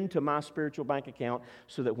Christ into my spiritual bank account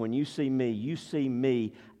so that when you see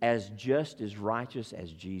me as just as righteous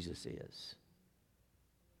as Jesus is.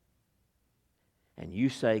 And you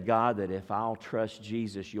say, God, that if I'll trust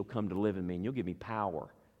Jesus, you'll come to live in me and you'll give me power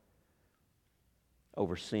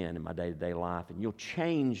over sin in my day-to-day life. And you'll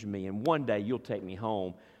change me, and one day you'll take me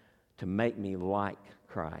home to make me like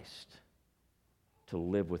Christ, to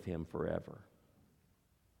live with Him forever.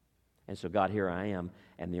 And so, God, here I am.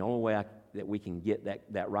 And the only way that we can get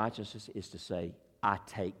that righteousness is to say, I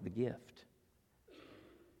take the gift.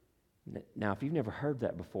 Now, if you've never heard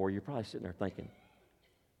that before, you're probably sitting there thinking,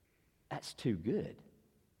 that's too good.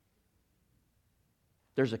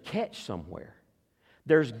 There's a catch somewhere.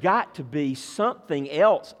 There's got to be something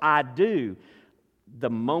else I do. The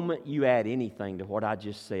moment you add anything to what I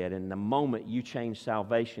just said, and the moment you change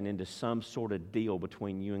salvation into some sort of deal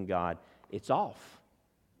between you and God, it's off.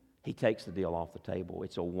 He takes the deal off the table.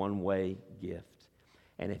 It's a one-way gift.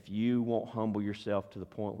 And if you won't humble yourself to the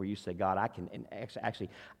point where you say, God, I can, and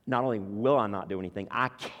actually, not only will I not do anything, I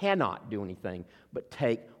cannot do anything but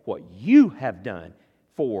take what you have done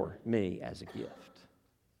for me as a gift.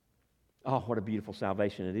 Oh, what a beautiful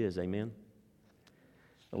salvation it is, amen?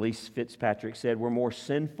 Elise Fitzpatrick said, we're more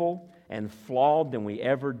sinful and flawed than we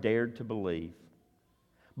ever dared to believe,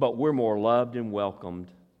 but we're more loved and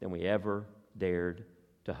welcomed than we ever dared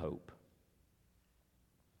to hope.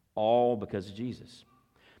 All because of Jesus.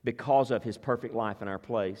 Because of His perfect life in our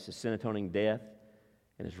place, His sin-atoning death,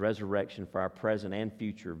 and His resurrection for our present and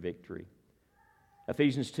future victory.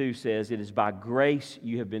 Ephesians 2 says, it is by grace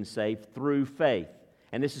you have been saved through faith.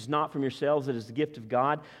 And this is not from yourselves, it is the gift of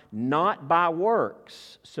God, not by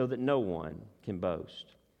works, so that no one can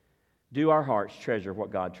boast. Do our hearts treasure what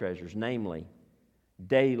God treasures, namely,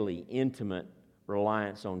 daily, intimate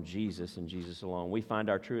reliance on Jesus and Jesus alone. We find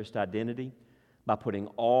our truest identity by putting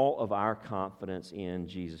all of our confidence in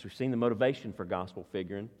Jesus. We've seen the motivation for gospel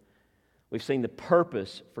figuring. We've seen the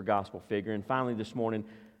purpose for gospel figuring. And finally this morning,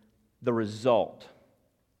 the result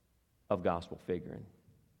of gospel figuring.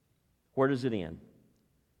 Where does it end?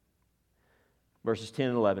 Verses 10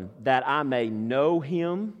 and 11. That I may know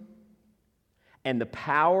Him and the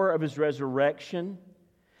power of His resurrection,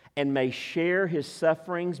 and may share His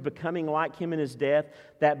sufferings, becoming like Him in His death,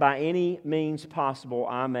 that by any means possible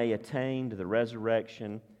I may attain to the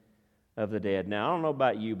resurrection of the dead. Now, I don't know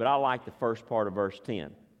about you, but I like the first part of verse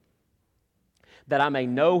 10. That I may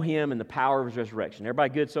know Him and the power of His resurrection.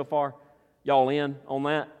 Everybody good so far? Y'all in on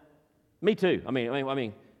that? Me too. I mean,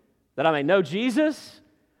 that I may know Jesus,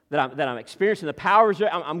 that I'm experiencing the power of His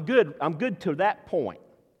resurrection. I'm good to that point.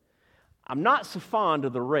 I'm not so fond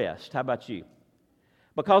of the rest. How about you?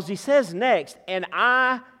 Because he says next, and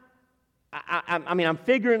I'm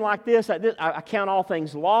figuring like this, I count all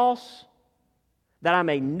things loss, that I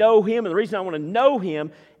may know Him. And the reason I want to know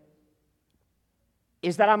Him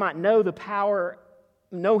is that I might know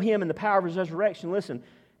Him and the power of His resurrection, listen,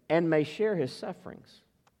 and may share His sufferings.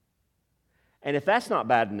 And if that's not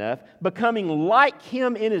bad enough, becoming like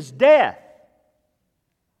Him in His death.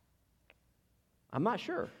 I'm not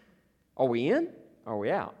sure. Are we in or are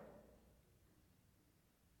we out?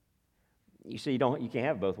 You see, you can't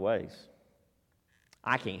have it both ways.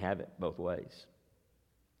 I can't have it both ways.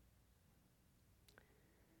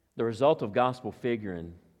 The result of gospel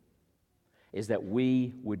figuring is that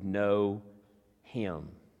we would know Him,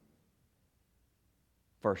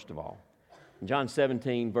 first of all. In John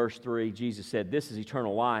 17, verse 3, Jesus said, this is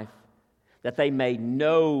eternal life, that they may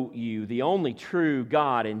know you, the only true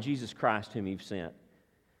God, and Jesus Christ whom You've sent.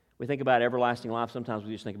 We think about everlasting life, sometimes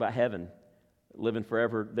we just think about heaven, living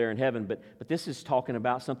forever there in heaven, but this is talking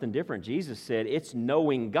about something different. Jesus said it's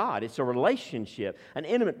knowing God. It's a relationship, an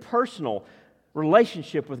intimate, personal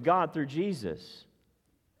relationship with God through Jesus.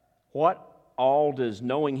 What all does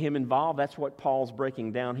knowing Him involve? That's what Paul's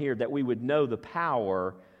breaking down here, that we would know the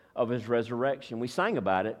power of His resurrection. We sang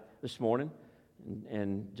about it this morning,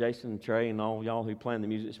 and Jason and Trey and all y'all who planned the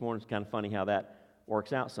music this morning, it's kind of funny how that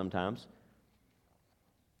works out sometimes.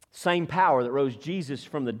 Same power that rose Jesus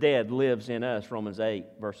from the dead lives in us, Romans 8,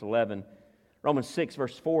 verse 11. Romans 6,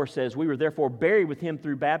 verse 4 says, we were therefore buried with Him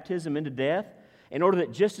through baptism into death, in order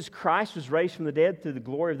that just as Christ was raised from the dead through the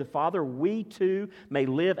glory of the Father, we too may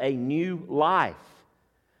live a new life.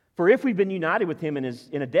 For if we've been united with Him in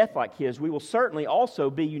a death like His, we will certainly also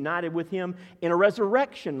be united with Him in a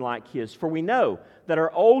resurrection like His. For we know that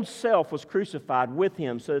our old self was crucified with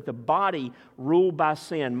Him so that the body ruled by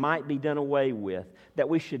sin might be done away with, that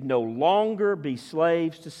we should no longer be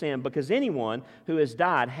slaves to sin, because anyone who has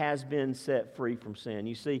died has been set free from sin.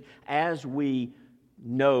 You see, as we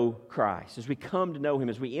know Christ, as we come to know Him,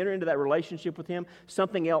 as we enter into that relationship with Him,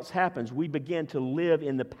 something else happens. We begin to live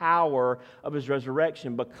in the power of His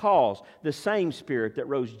resurrection, because the same Spirit that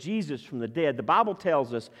rose Jesus from the dead, the Bible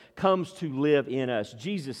tells us, comes to live in us.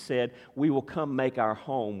 Jesus said, we will come make our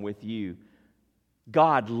home with you.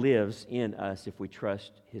 God lives in us if we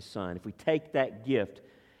trust His Son. If we take that gift,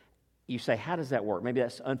 you say, how does that work? Maybe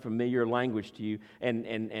that's unfamiliar language to you,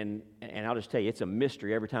 and I'll just tell you, it's a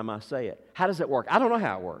mystery every time I say it. How does that work? I don't know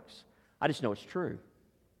how it works. I just know it's true.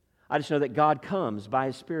 I just know that God comes by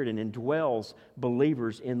His Spirit and indwells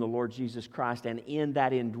believers in the Lord Jesus Christ, and in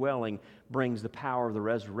that indwelling brings the power of the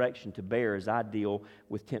resurrection to bear as I deal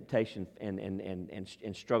with temptation and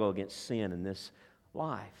struggle against sin in this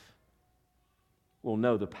life. We'll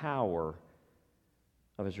know the power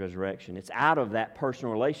of His resurrection. It's out of that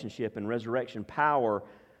personal relationship and resurrection power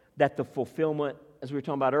that the fulfillment, as we were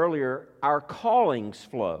talking about earlier, our callings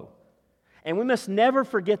flow. And we must never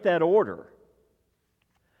forget that order.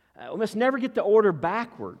 We must never get the order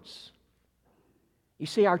backwards. You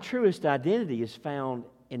see, our truest identity is found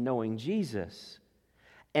in knowing Jesus.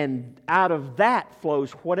 And out of that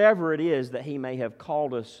flows whatever it is that He may have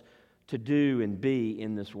called us to do and be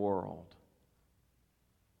in this world.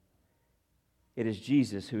 It is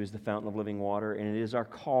Jesus who is the fountain of living water, and it is our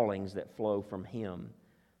callings that flow from Him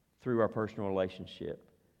through our personal relationship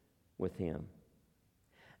with Him.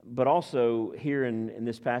 But also, here in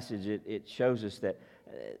this passage, it shows us that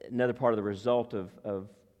another part of the result of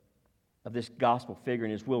this gospel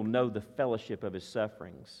figuring is we'll know the fellowship of His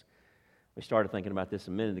sufferings. We started thinking about this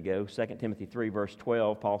a minute ago. 2 Timothy 3, verse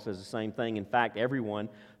 12, Paul says the same thing. In fact, everyone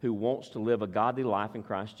who wants to live a godly life in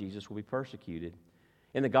Christ Jesus will be persecuted.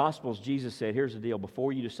 In the Gospels, Jesus said, here's the deal.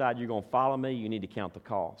 Before you decide you're going to follow me, you need to count the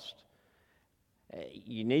cost.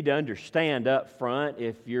 You need to understand up front,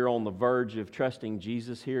 if you're on the verge of trusting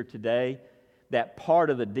Jesus here today, that part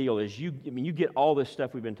of the deal is you get all this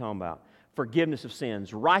stuff we've been talking about. Forgiveness of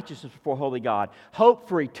sins, righteousness before holy God, hope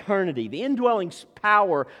for eternity, the indwelling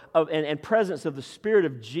power of and presence of the Spirit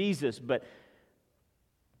of Jesus, but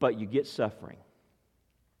you get suffering.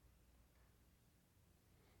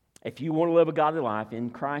 If you want to live a godly life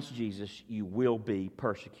in Christ Jesus, you will be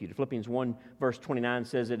persecuted. Philippians 1 verse 29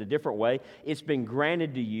 says it a different way. It's been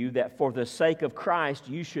granted to you that for the sake of Christ,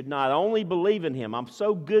 you should not only believe in Him, I'm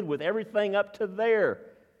so good with everything up to there,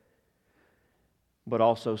 but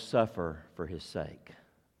also suffer for His sake,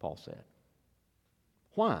 Paul said.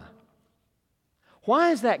 Why?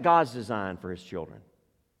 Why is that God's design for His children?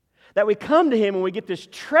 That we come to Him and we get this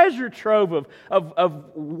treasure trove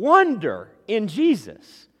of wonder in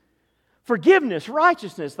Jesus. Forgiveness,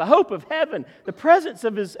 righteousness, the hope of heaven, the presence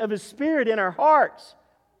of His Spirit in our hearts.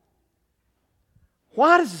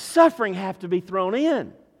 Why does the suffering have to be thrown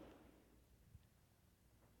in?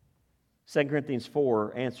 2 Corinthians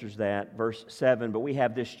 4 answers that, verse 7, but we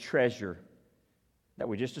have this treasure that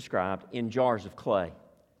we just described in jars of clay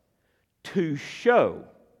to show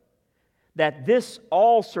that this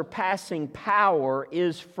all-surpassing power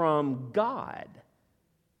is from God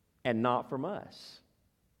and not from us.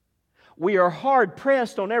 We are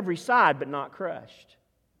hard-pressed on every side, but not crushed.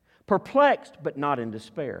 Perplexed, but not in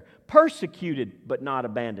despair. Persecuted, but not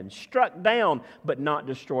abandoned. Struck down, but not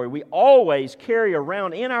destroyed. We always carry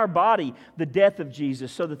around in our body the death of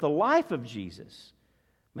Jesus, so that the life of Jesus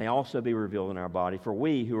may also be revealed in our body. For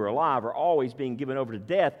we who are alive are always being given over to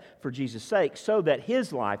death for Jesus' sake, so that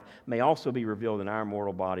His life may also be revealed in our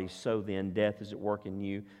mortal bodies. So then, death is at work in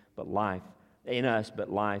you, but life in us,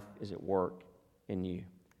 but life is at work in you.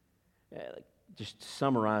 Just to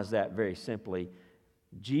summarize that very simply,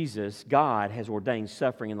 Jesus, God, has ordained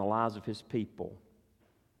suffering in the lives of His people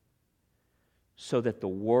so that the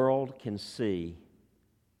world can see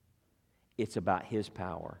it's about His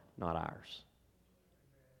power, not ours.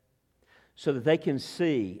 So that they can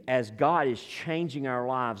see, as God is changing our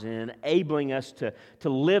lives and enabling us to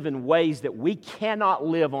live in ways that we cannot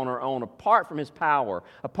live on our own, apart from His power,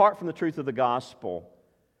 apart from the truth of the gospel,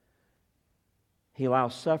 He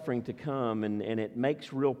allows suffering to come, and it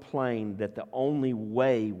makes real plain that the only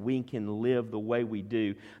way we can live the way we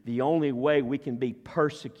do, the only way we can be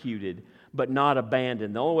persecuted but not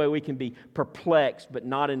abandoned, the only way we can be perplexed but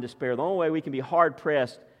not in despair, the only way we can be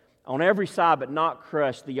hard-pressed on every side but not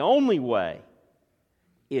crushed, the only way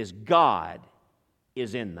is God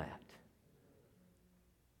is in that.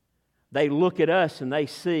 They look at us and they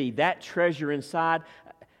see that treasure inside.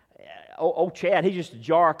 Chad, he's just a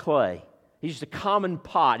jar of clay. He's just a common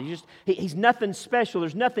pot. He's nothing special.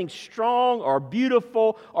 There's nothing strong or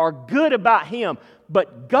beautiful or good about him.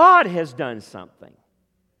 But God has done something.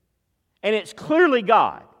 And it's clearly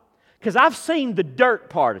God. Because I've seen the dirt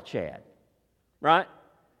part of Chad. Right?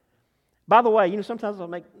 By the way, sometimes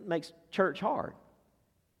it makes church hard.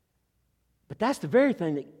 But that's the very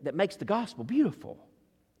thing that makes the gospel beautiful.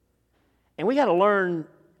 And we got to learn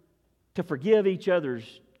to forgive each other's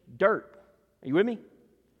dirt. Are you with me?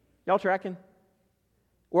 Y'all tracking?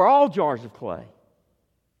 We're all jars of clay.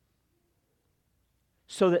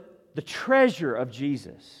 So that the treasure of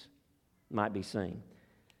Jesus might be seen.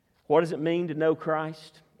 What does it mean to know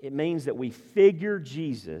Christ? It means that we figure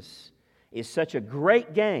Jesus is such a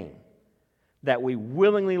great gain that we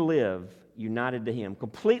willingly live united to Him,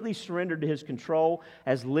 completely surrendered to His control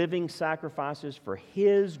as living sacrifices for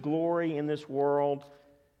His glory in this world,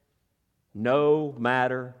 no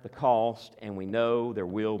matter the cost, and we know there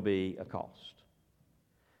will be a cost.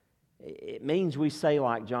 It means we say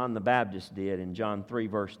like John the Baptist did in John 3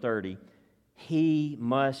 verse 30, He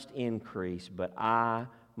must increase, but I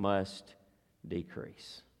must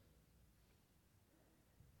decrease.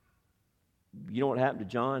 You know what happened to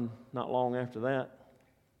John not long after that?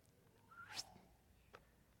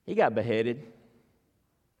 He got beheaded.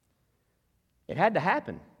 It had to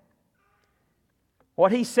happen.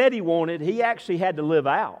 What He said He wanted, He actually had to live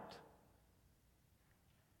out.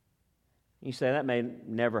 You say that may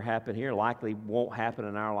never happen here, likely won't happen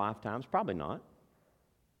in our lifetimes. Probably not.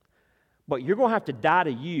 But you're going to have to die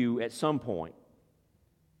to you at some point,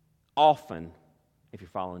 often, if you're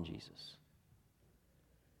following Jesus.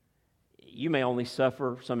 You may only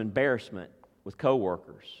suffer some embarrassment with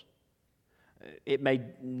coworkers. It may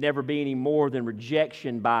never be any more than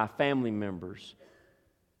rejection by family members.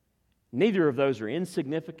 Neither of those are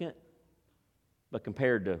insignificant, but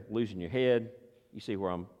compared to losing your head, you see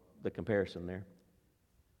where I'm the comparison there.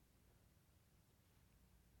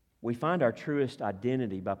 We find our truest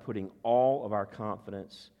identity by putting all of our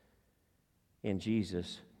confidence in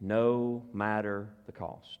Jesus, no matter the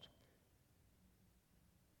cost.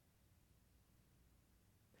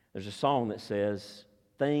 There's a song that says,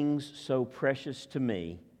 "Things so precious to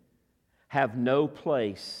me have no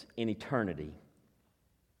place in eternity,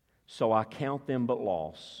 so I count them but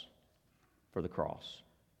loss for the cross."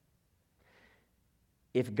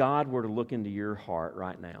 If God were to look into your heart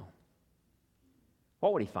right now,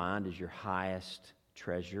 what would He find as your highest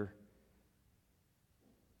treasure?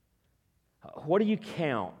 What do you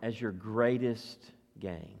count as your greatest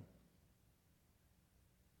gain?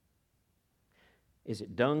 Is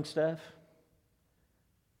it dung stuff,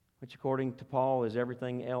 which according to Paul is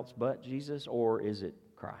everything else but Jesus, or is it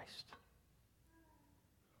Christ?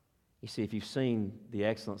 You see, if you've seen the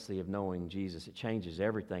excellency of knowing Jesus, it changes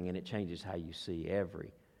everything, and it changes how you see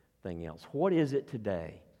everything else. What is it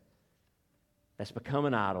today that's become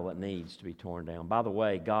an idol that needs to be torn down? By the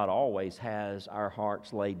way, God always has our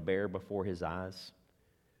hearts laid bare before His eyes.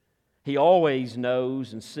 He always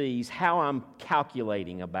knows and sees how I'm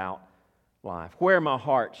calculating about life, where my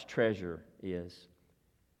heart's treasure is.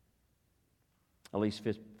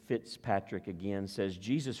 Elyse Fitzpatrick again says,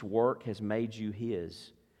 Jesus' work has made you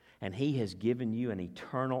His, and He has given you an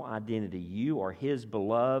eternal identity. You are His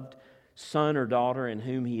beloved son or daughter in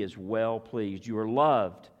whom He is well pleased. You are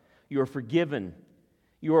loved. You are forgiven.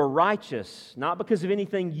 You are righteous, not because of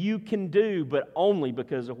anything you can do, but only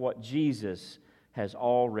because of what Jesus has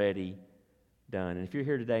already done. And if you're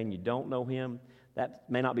here today and you don't know Him, that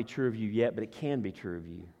may not be true of you yet, but it can be true of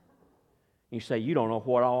you. You say, you don't know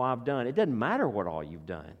what all I've done. It doesn't matter what all you've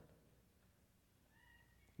done.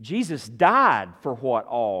 Jesus died for what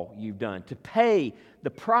all you've done, to pay the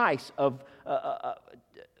price of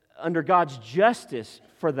under God's justice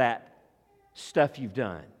for that stuff you've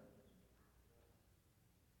done.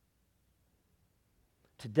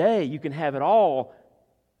 Today, you can have it all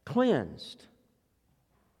cleansed,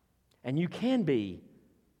 and you can be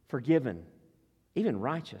forgiven, even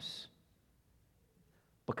righteous,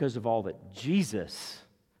 because of all that Jesus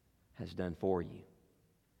has done for you.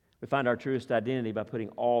 We find our truest identity by putting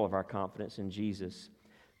all of our confidence in Jesus.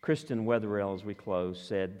 Kristen Wetherell, as we close,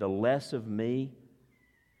 said, "The less of me,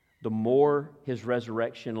 the more His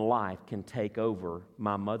resurrection life can take over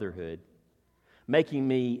my motherhood, making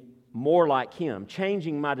me more like Him,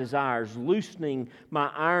 changing my desires, loosening my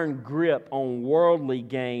iron grip on worldly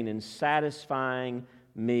gain, and satisfying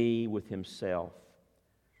me with Himself.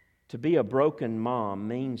 To be a broken mom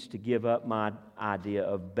means to give up my idea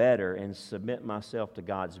of better and submit myself to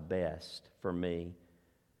God's best for me,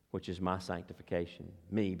 which is my sanctification,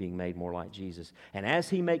 me being made more like Jesus. And as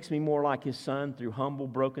He makes me more like His Son through humble,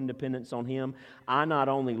 broken dependence on Him, I not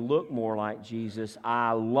only look more like Jesus,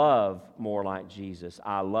 I love more like Jesus.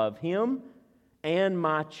 I love Him and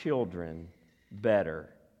my children better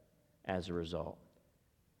as a result."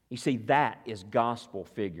 You see, that is gospel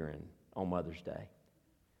figuring on Mother's Day.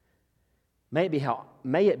 May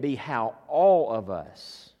it be how all of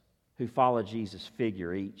us who follow Jesus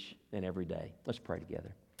figure each and every day. Let's pray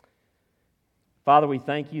together. Father, we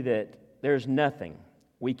thank You that there's nothing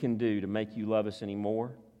we can do to make You love us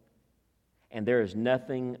anymore, and there is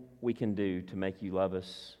nothing we can do to make You love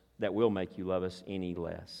us that will make You love us any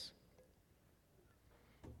less.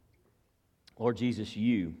 Lord Jesus,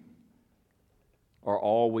 You are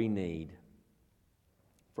all we need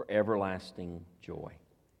for everlasting joy.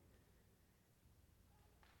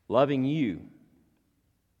 Loving You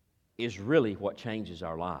is really what changes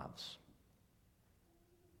our lives.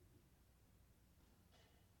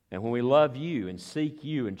 And when we love You and seek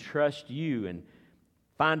You and trust You and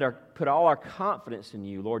put all our confidence in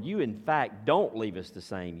You, Lord, You in fact don't leave us the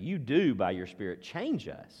same. You do, by Your Spirit, change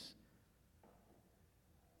us.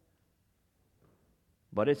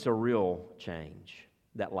 But it's a real change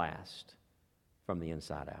that lasts from the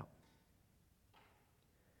inside out.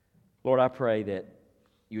 Lord, I pray that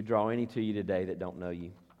You draw any to You today that don't know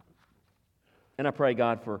You. And I pray,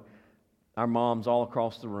 God, for our moms all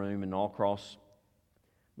across the room and all across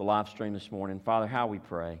the live stream this morning. Father, how we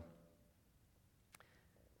pray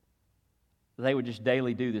they would just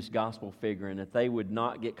daily do this gospel figuring, that they would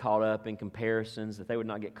not get caught up in comparisons, that they would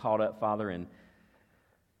not get caught up, Father, in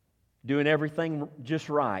doing everything just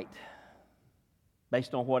right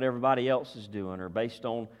based on what everybody else is doing or based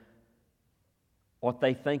on what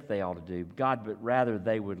they think they ought to do. God, but rather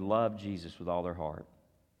they would love Jesus with all their heart.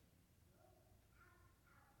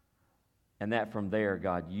 And that from there,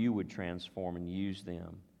 God, you would transform and use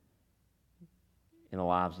them in the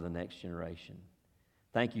lives of the next generation.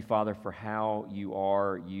 Thank you, Father, for how you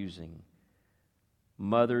are using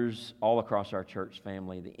mothers all across our church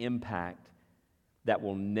family, the impact that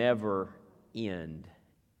will never end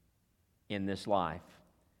in this life,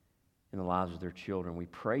 in the lives of their children. We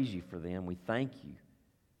praise you for them. We thank you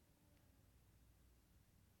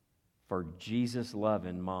for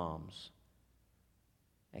Jesus-loving moms.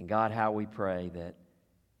 And God, how we pray that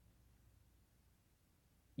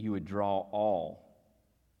you would draw all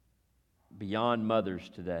beyond mothers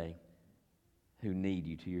today who need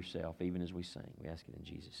you to yourself, even as we sing. We ask it in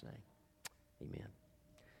Jesus' name. Amen.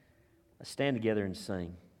 Let's stand together and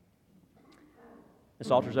sing. This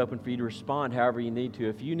altar's open for you to respond however you need to.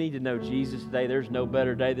 If you need to know Jesus today, there's no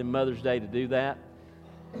better day than Mother's Day to do that.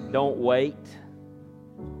 Don't wait.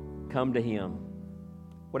 Come to Him.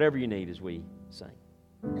 Whatever you need as we sing.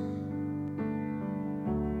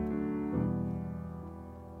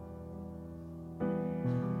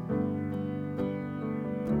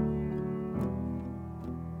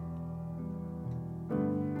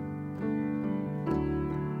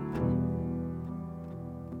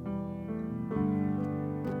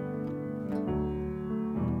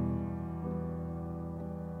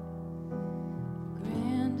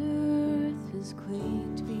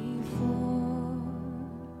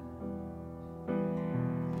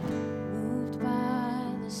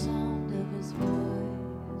 Through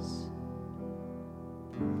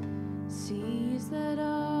it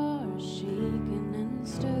all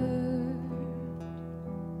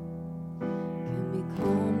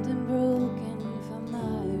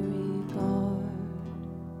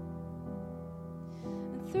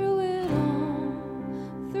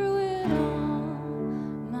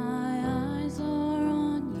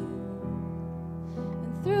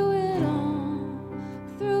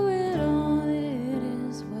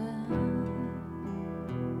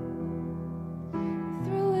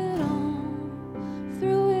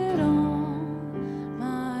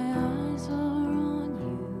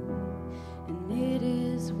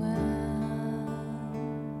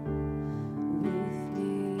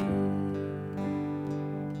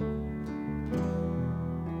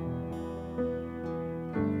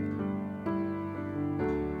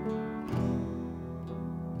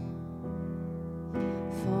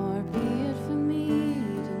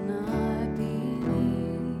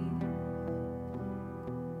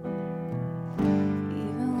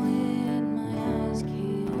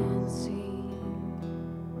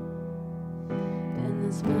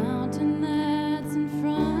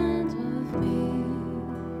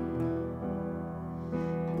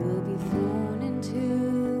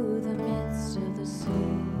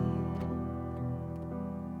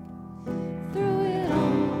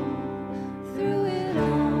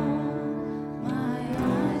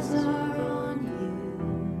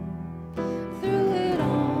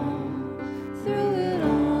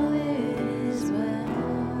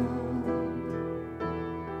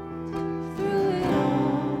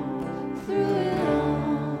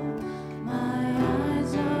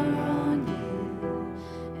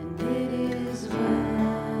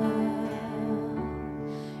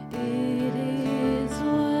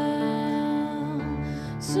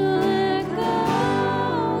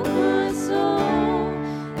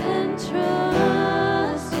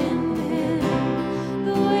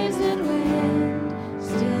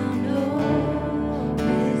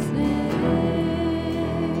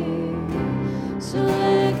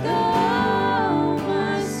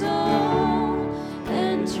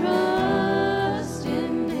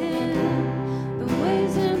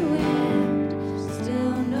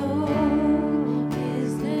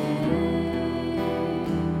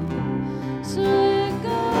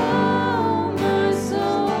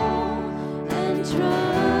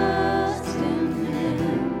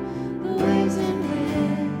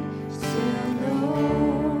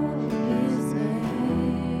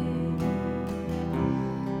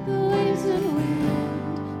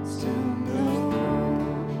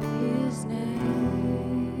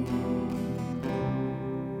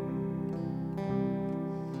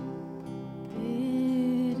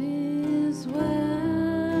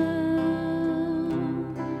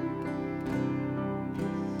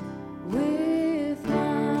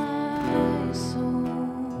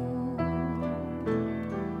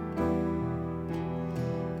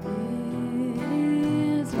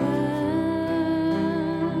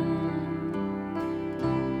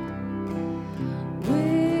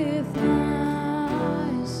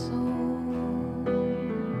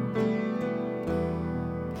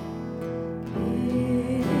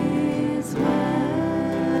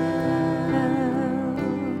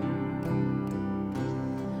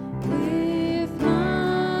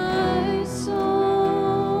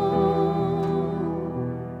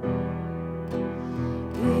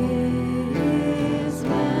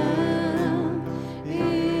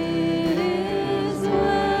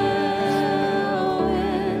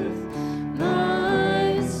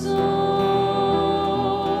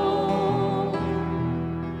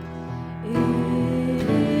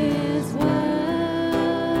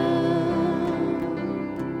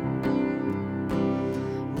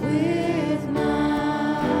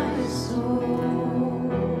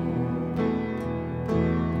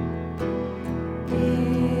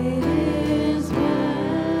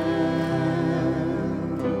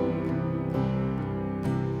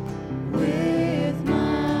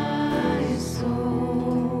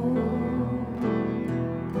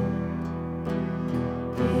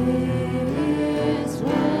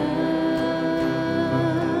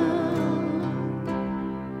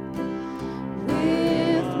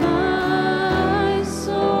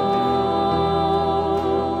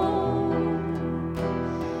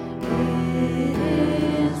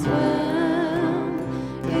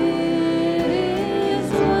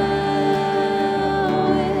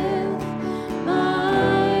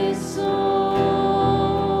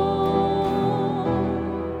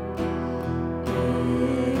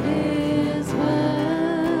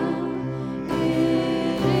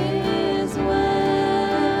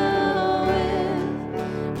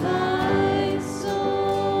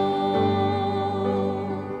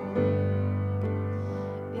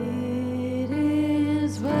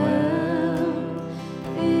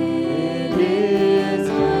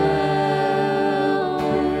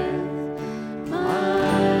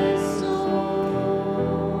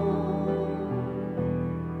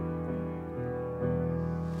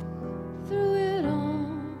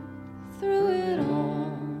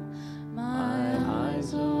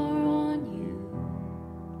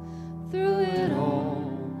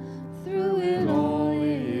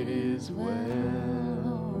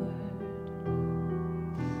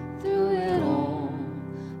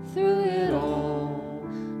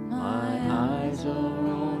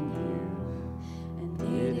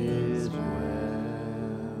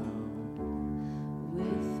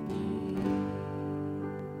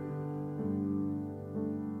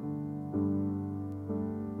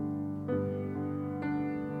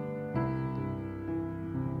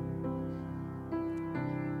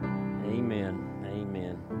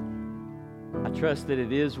trust that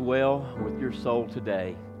it is well with your soul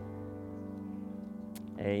today.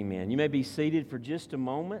 Amen. You may be seated for just a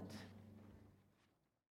moment.